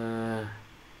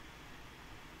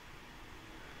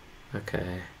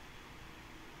 Okay.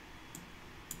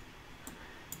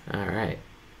 All right.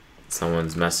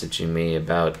 Someone's messaging me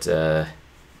about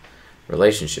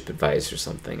relationship advice or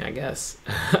something, I guess.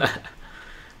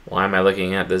 Why am I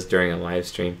looking at this during a live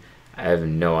stream? I have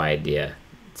no idea.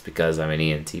 It's because I'm an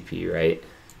ENTP, right?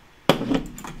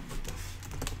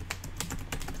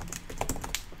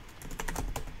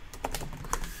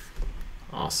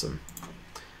 Awesome.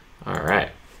 All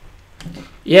right.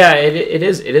 Yeah, it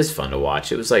is fun to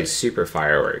watch. It was like super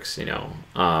fireworks,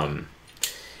 And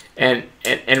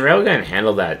Railgun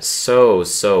handled that so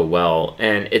well.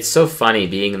 And it's so funny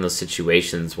being in those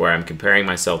situations where I'm comparing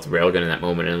myself to Railgun in that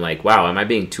moment and like, wow, am I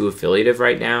being too affiliative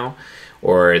right now?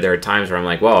 Or there are times where I'm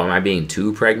like, wow, am I being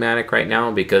too pragmatic right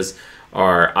now? Because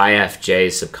our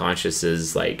IFJ subconscious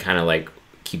is kind of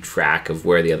keep track of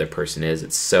where the other person is.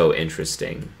 It's so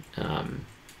interesting.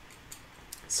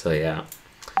 So yeah.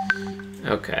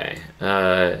 Okay.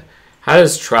 How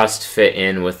does trust fit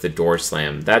in with the door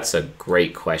slam? That's a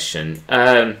great question.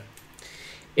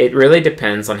 It really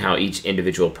depends on how each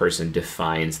individual person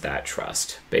defines that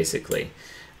trust, basically.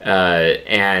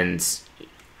 And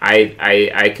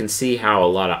I can see how a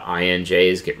lot of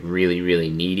INJs get really, really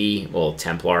needy. Well,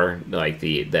 Templar, the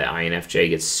INFJ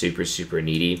gets super, super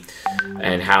needy.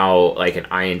 And how an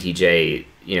INTJ,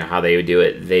 how they would do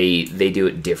it, they do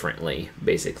it differently,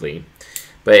 basically.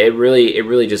 But it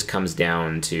really just comes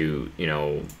down to,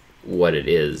 what it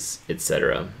is,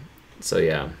 etc. So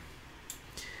yeah.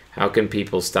 How can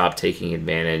people stop taking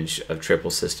advantage of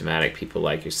triple systematic people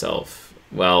like yourself?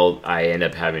 Well, I end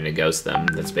up having to ghost them.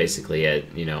 That's basically it,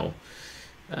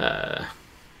 Uh,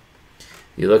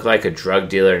 you look like a drug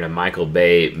dealer in a Michael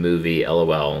Bay movie.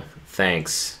 LOL.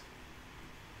 Thanks.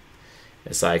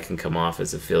 SI can come off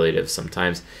as affiliative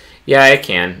sometimes. Yeah, it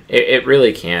can. It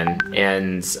really can.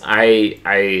 And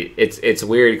it's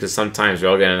weird because sometimes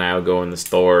Rogan and I will go in the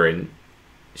store and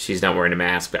she's not wearing a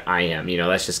mask, but I am. You know,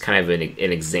 that's just kind of an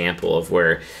example of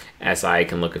where SI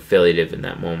can look affiliative in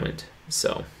that moment.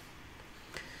 So,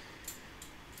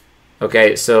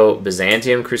 okay, so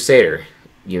Byzantium Crusader.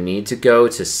 You need to go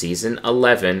to Season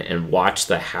 11 and watch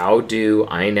the How Do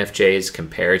INFJs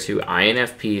Compare to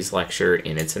INFPs lecture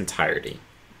in its entirety.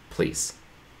 Please.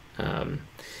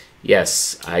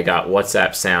 Yes, I got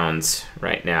WhatsApp sounds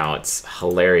right now. It's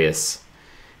hilarious.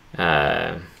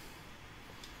 Okay.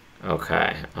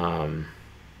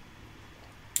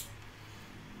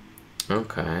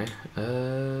 Okay.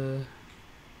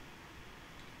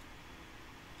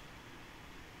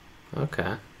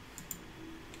 Okay.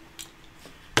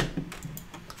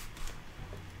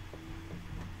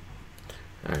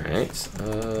 All right.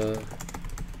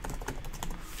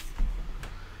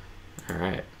 All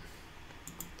right.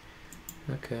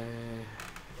 Okay.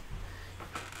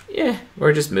 Yeah,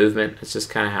 we're just movement. It's just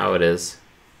kind of how it is.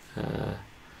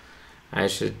 I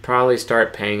should probably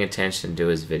start paying attention to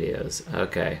his videos.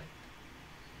 Okay.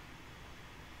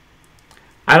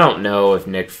 I don't know if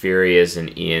Nick Fury is an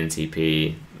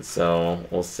ENTP, so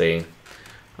we'll see.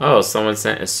 Oh, someone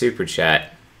sent a super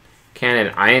chat. Can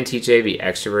an INTJ be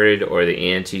extroverted or the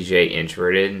ENTJ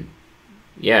introverted?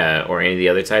 Yeah, or any of the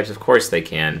other types? Of course they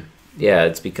can. Yeah,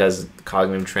 it's because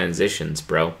cognitive transitions,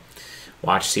 bro.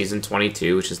 Watch season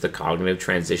 22, which is the cognitive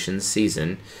transitions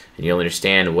season, and you'll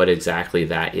understand what exactly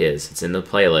that is. It's in the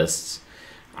playlists.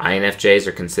 INFJs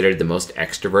are considered the most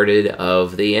extroverted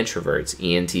of the introverts.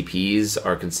 ENTPs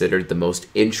are considered the most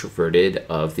introverted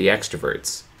of the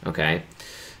extroverts. Okay?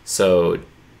 So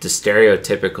the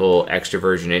stereotypical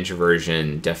extroversion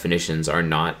introversion definitions are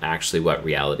not actually what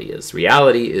reality is.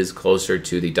 Reality is closer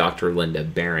to the Dr. Linda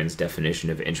Barron's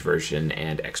definition of introversion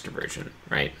and extroversion,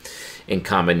 right? In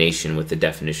combination with the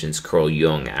definitions Carl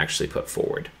Jung actually put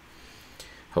forward.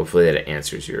 Hopefully that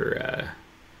answers your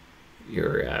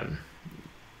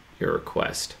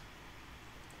request.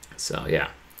 So yeah.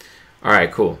 All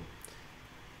right, cool.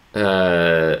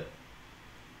 Throwing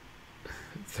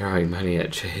money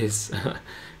at Chase.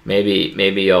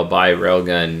 maybe I'll buy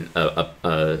Railgun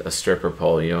a stripper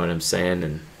pole. You know what I'm saying?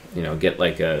 And get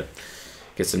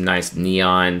some nice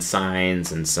neon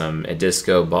signs and a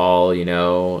disco ball,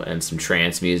 and some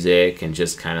trance music, and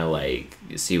just kind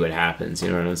of see what happens. You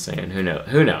know what I'm saying?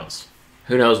 Who knows?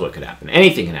 Who knows what could happen?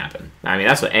 Anything can happen. I mean,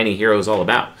 that's what any hero is all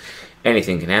about.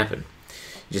 Anything can happen.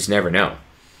 You just never know.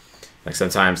 Like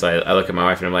sometimes I look at my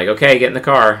wife and I'm like, okay, get in the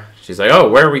car. She's like, oh,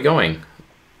 where are we going?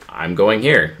 I'm going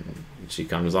here. She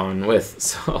comes on with.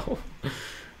 So,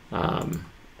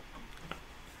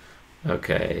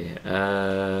 okay.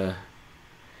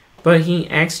 But he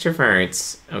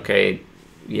extroverts. Okay.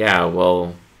 Yeah,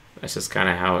 well, that's just kind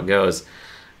of how it goes.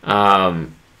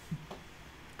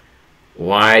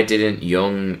 Why didn't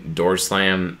Jung door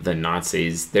slam the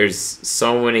Nazis? There's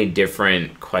so many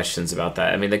different questions about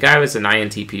that. I mean, the guy was an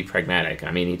INTP pragmatic.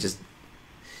 I mean, he just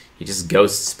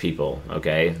ghosts people,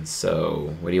 okay?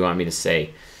 So what do you want me to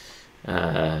say?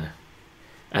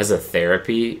 As a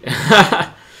therapy,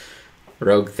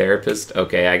 rogue therapist.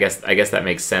 Okay, I guess that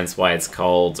makes sense why it's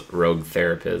called rogue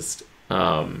therapist.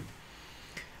 But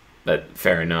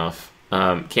fair enough.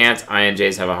 Can't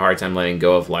INJs have a hard time letting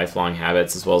go of lifelong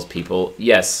habits as well as people?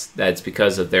 Yes, that's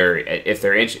because of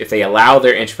if they allow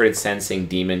their introverted sensing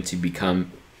demon to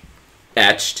become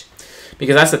etched.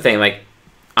 Because that's the thing,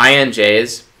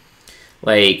 INJs,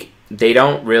 they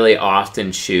don't really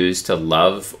often choose to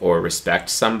love or respect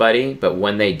somebody, but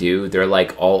when they do, they're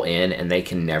all in and they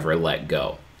can never let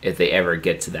go if they ever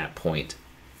get to that point.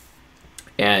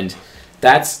 And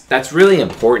that's really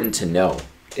important to know.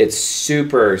 It's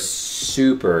super,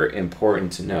 super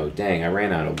important to know. Dang, I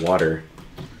ran out of water.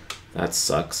 That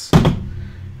sucks.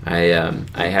 I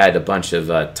had a bunch of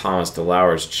Thomas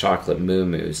DeLauer's chocolate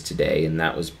moo-moos today, and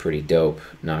that was pretty dope,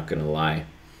 not gonna lie.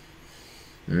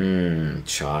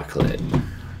 Chocolate.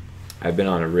 I've been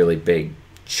on a really big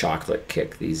chocolate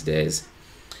kick these days.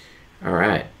 All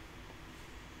right.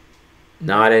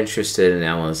 Not interested in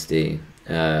LSD.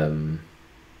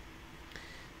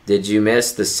 Did you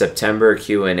miss the September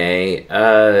Q&A?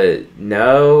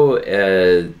 No.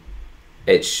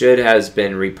 It should have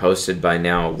been reposted by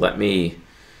now. Let me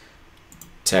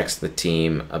text the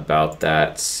team about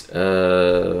that.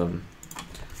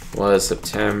 Was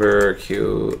September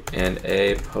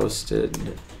Q&A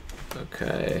posted?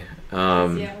 Okay.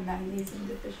 Yeah, magnesium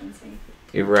deficiency.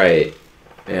 You're right.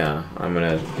 Yeah, I'm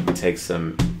gonna take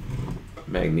some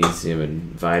magnesium and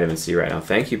vitamin C right now.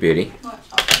 Thank you, Beauty. You want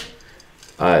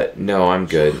chocolate? No, I'm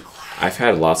good. I've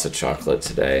had lots of chocolate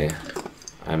today.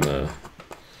 I'm a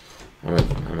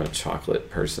chocolate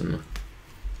person,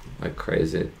 like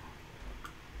crazy.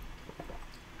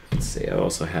 Let's see. I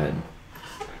also had.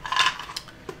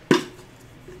 I'm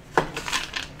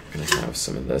gonna have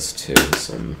some of this too.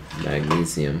 Some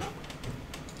magnesium.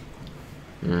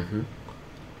 Mm-hmm.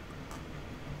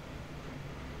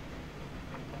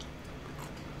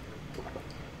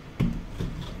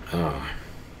 Oh.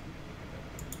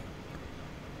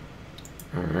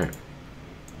 All right.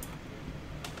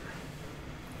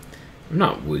 I'm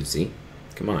not woozy.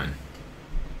 Come on.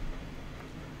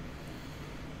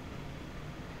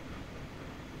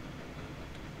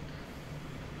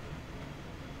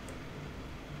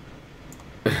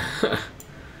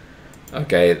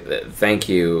 Okay, thank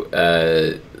you,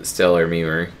 Stellar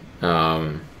Memer.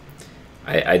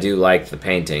 I do like the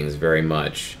paintings very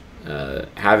much.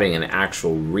 Having an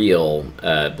actual real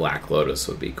Black Lotus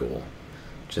would be cool.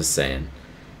 Just saying.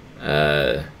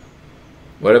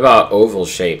 What about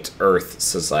oval-shaped Earth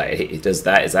Society? Is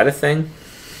that a thing?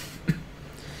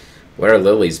 What are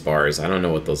Lily's bars? I don't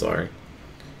know what those are.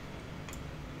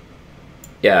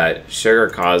 Yeah, sugar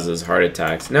causes heart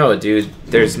attacks. No, dude,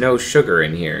 there's no sugar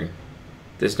in here.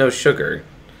 There's no sugar.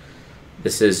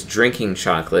 This is drinking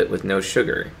chocolate with no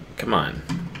sugar. Come on.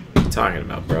 What are you talking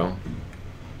about, bro?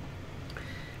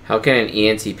 How can an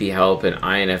ENTP help an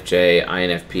INFJ,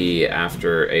 INFP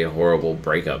after a horrible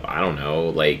breakup? I don't know.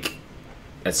 Like,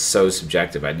 that's so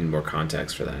subjective. I need more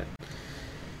context for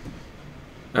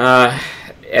that.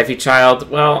 Effie Child,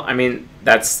 well, I mean,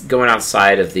 that's going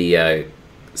outside of the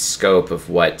scope of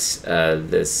what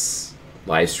this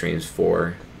live stream's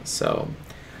for. So,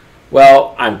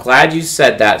 well, I'm glad you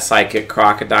said that, Psychic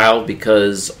Crocodile,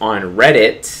 because on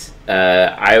Reddit,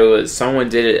 someone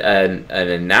did an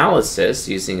analysis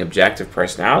using Objective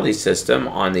Personality System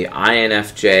on the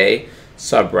INFJ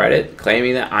subreddit,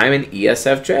 claiming that I'm an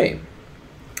ESFJ.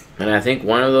 And I think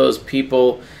one of those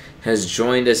people has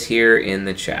joined us here in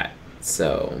the chat.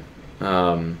 So,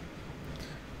 Michio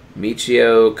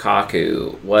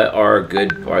Kaku, what are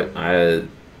good part?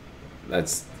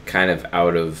 That's kind of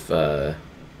out of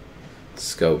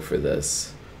scope for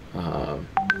this.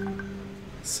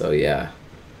 So yeah,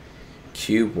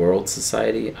 Cube World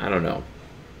Society. I don't know.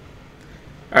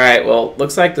 All right. Well,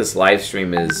 looks like this live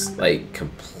stream is like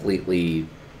completely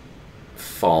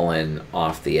fallen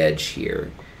off the edge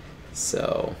here.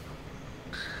 So,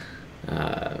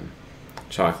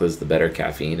 chocolate is the better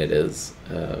caffeine. It is.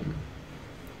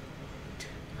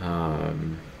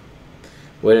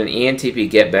 Would an ENTP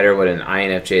get better what an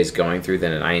INFJ is going through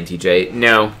than an INTJ?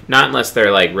 No, not unless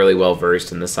they're like really well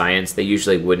versed in the science. They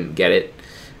usually wouldn't get it.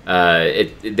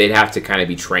 They'd have to kind of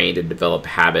be trained and develop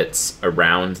habits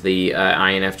around the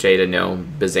INFJ to know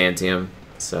Byzantium.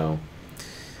 So,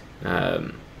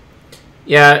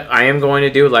 yeah, I am going to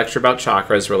do a lecture about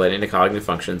chakras relating to cognitive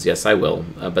functions. Yes, I will,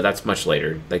 but that's much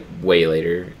later, like way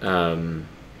later.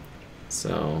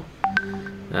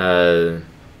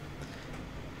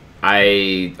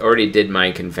 I already did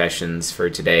my confessions for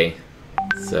today,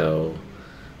 so,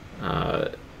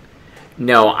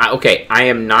 no, I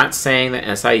am not saying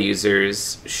that SI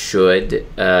users should,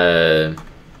 I'm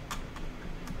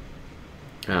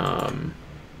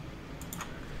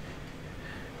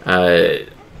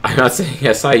not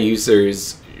saying SI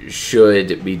users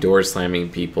should be door slamming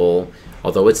people,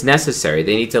 although it's necessary.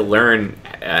 They need to learn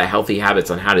healthy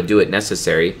habits on how to do it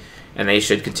necessary. And they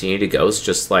should continue to ghost,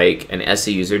 just like an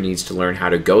SE user needs to learn how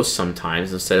to ghost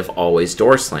sometimes instead of always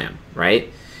door slam,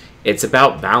 right? It's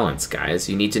about balance, guys.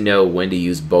 You need to know when to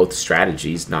use both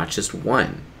strategies, not just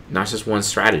one. Not just one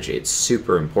strategy. It's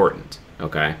super important,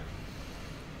 okay?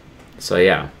 So,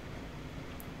 yeah.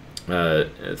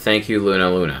 Thank you,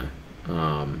 Luna.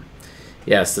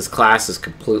 Yes, this class is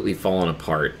completely fallen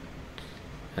apart.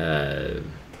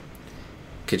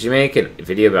 Could you make a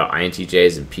video about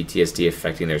INTJs and PTSD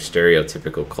affecting their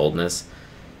stereotypical coldness?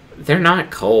 They're not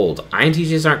cold.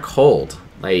 INTJs aren't cold.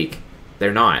 Like,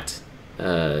 they're not.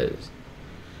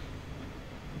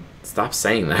 Stop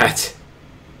saying that.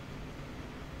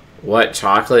 What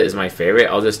chocolate is my favorite?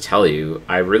 I'll just tell you.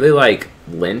 I really like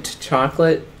Lindt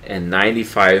chocolate and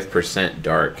 95%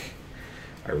 dark.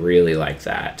 I really like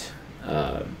that.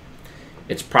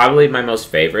 It's probably my most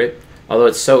favorite. Although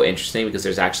it's so interesting because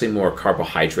there's actually more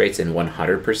carbohydrates in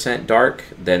 100% dark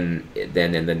than in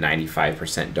the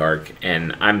 95% dark.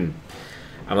 And I'm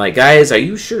like, guys, are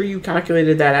you sure you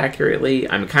calculated that accurately?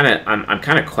 I'm kind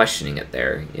of questioning it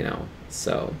there, you know.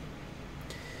 So,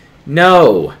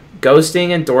 no, ghosting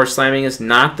and door slamming is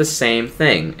not the same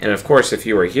thing. And of course, if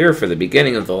you were here for the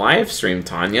beginning of the live stream,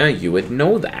 Tanya, you would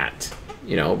know that.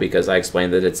 Because I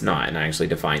explained that it's not, and I actually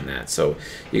defined that. So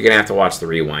you're going to have to watch the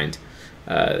rewind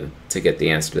to get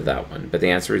the answer to that one. But the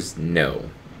answer is no.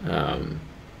 And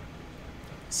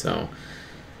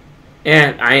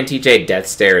INTJ death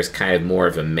stare is kind of more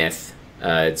of a myth.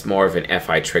 It's more of an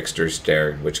FI trickster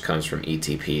stare, which comes from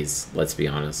ETPs, let's be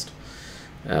honest.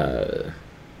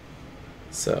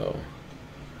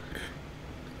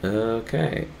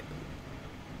 Okay.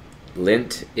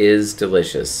 Lint is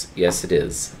delicious. Yes, it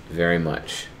is. Very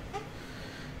much.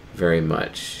 Very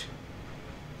much.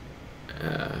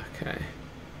 Okay.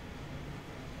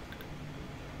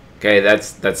 Okay,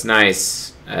 that's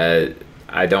nice.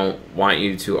 I don't want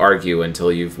you to argue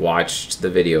until you've watched the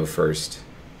video first.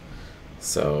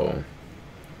 So...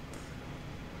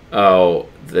 Oh,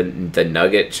 the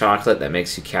nugget chocolate that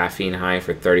makes you caffeine high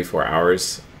for 34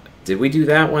 hours. Did we do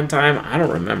that one time? I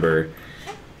don't remember.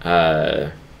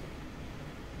 Well,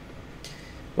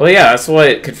 yeah, that's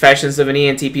what Confessions of an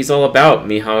ENTP is all about,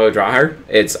 Mihailo Drahar.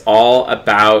 It's all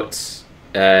about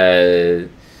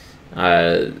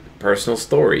personal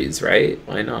stories, right?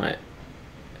 Why not?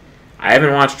 I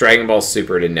haven't watched Dragon Ball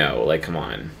Super to know. Like, come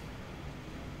on.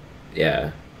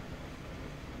 Yeah.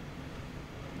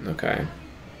 Okay.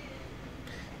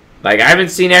 Like, I haven't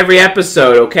seen every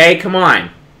episode, okay? Come on.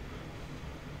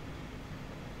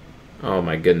 Oh,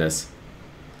 my goodness.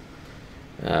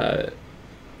 Yeah,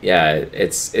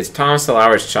 it's Thomas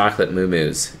DeLauer's Chocolate Moo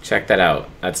Moos. Check that out.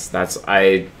 I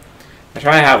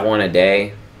try to have one a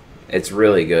day. It's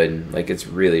really good. Like, it's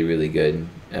really, really good.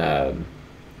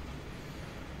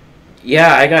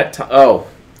 Yeah, I got... oh,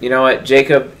 you know what,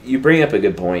 Jacob? You bring up a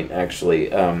good point,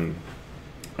 actually. I'm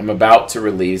about to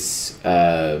release...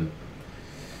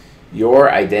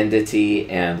 Your Identity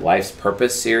and Life's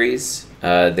Purpose series.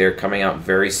 They're coming out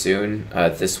very soon,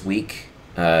 this week.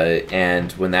 And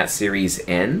when that series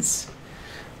ends,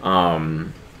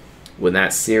 the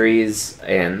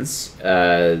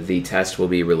test will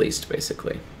be released,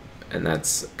 basically. And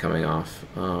that's coming off.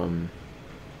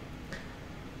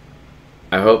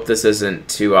 I hope this isn't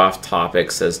too off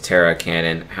topic, says Tara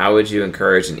Cannon. How would you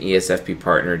encourage an ESFP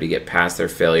partner to get past their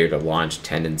failure to launch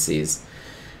tendencies?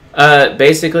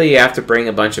 Basically, you have to bring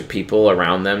a bunch of people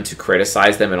around them to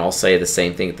criticize them and all say the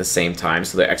same thing at the same time,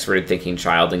 so the extroverted thinking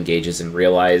child engages and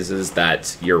realizes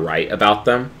that you're right about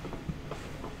them.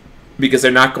 Because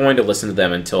they're not going to listen to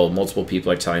them until multiple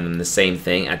people are telling them the same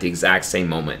thing at the exact same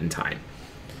moment in time.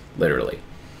 Literally.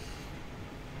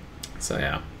 So,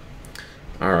 yeah.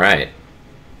 Alright.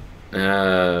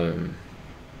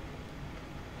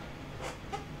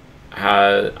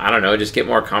 I don't know, just get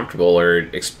more comfortable or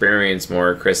experience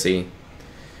more, Chrissy.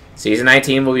 Season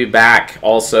 19 will be back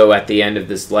also at the end of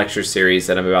this lecture series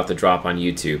that I'm about to drop on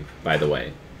YouTube, by the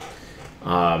way.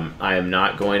 I am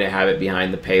not going to have it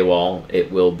behind the paywall.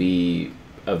 It will be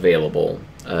available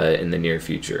in the near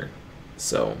future.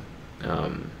 So, it's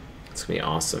going to be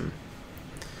awesome.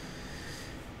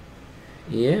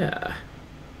 Yeah.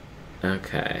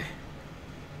 Okay.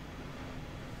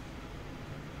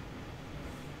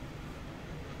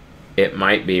 It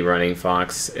might be Running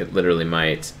Fox. It literally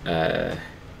might.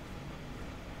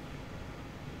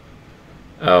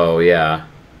 Oh, yeah.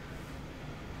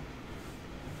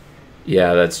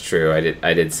 Yeah, that's true.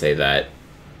 I did say that.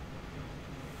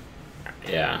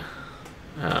 Yeah.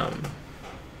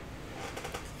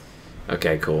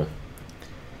 Okay, cool.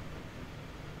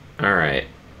 Alright.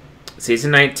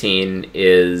 Season 19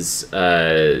 is,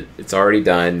 it's already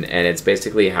done, and it's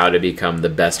basically how to become the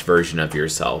best version of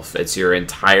yourself. It's your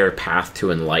entire path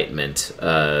to enlightenment,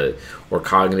 or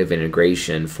cognitive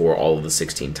integration for all of the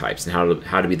 16 types, and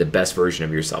how to be the best version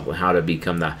of yourself, and how to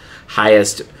become the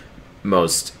highest,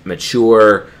 most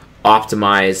mature,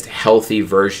 optimized, healthy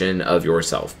version of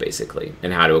yourself, basically,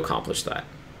 and how to accomplish that.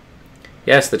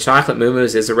 Yes, the chocolate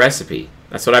moo-moos is a recipe.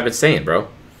 That's what I've been saying, bro.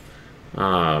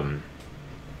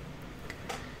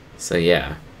 So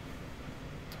yeah.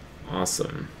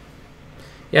 Awesome.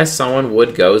 Yes, someone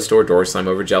would ghost or door slam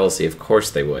over jealousy. Of course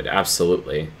they would.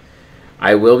 Absolutely.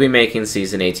 I will be making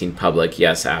Season 18 public,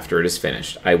 yes, after it is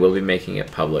finished. I will be making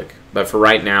it public. But for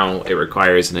right now, it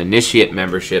requires an initiate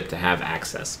membership to have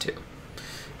access to.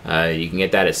 You can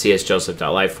get that at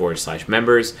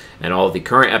csjoseph.life/members, and all of the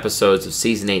current episodes of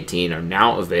Season 18 are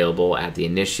now available at the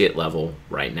initiate level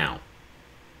right now.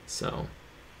 So...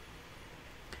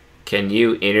 Can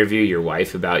you interview your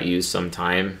wife about you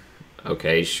sometime?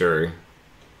 Okay, sure.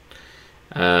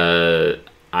 I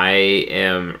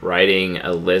am writing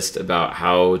a list about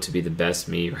how to be the best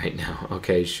me right now.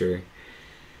 Okay, sure.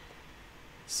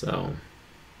 So,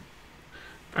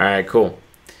 All right, cool.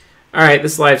 All right,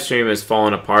 this live stream has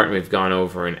fallen apart and we've gone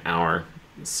over an hour.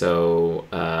 So,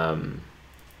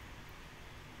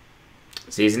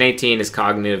 Season 18 is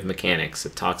cognitive mechanics.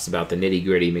 It talks about the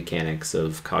nitty-gritty mechanics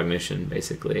of cognition,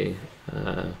 basically.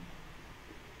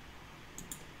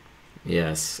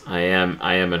 Yes, I am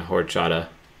in horchata.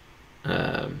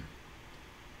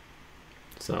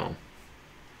 So,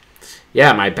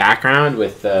 yeah, my background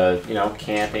with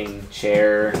camping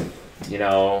chair,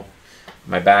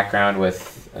 my background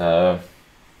with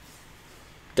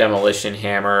demolition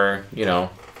hammer,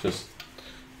 just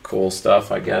cool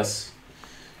stuff, I guess.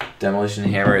 Demolition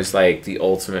hammer is like the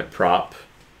ultimate prop,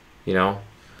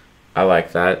 I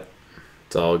like that.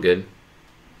 It's all good.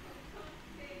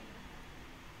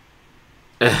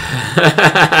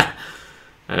 I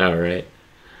know, right?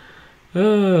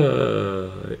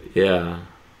 Yeah.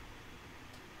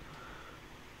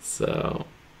 So,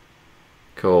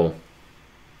 cool.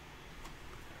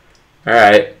 All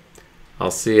right.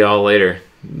 I'll see y'all later.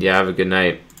 Yeah, have a good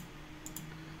night.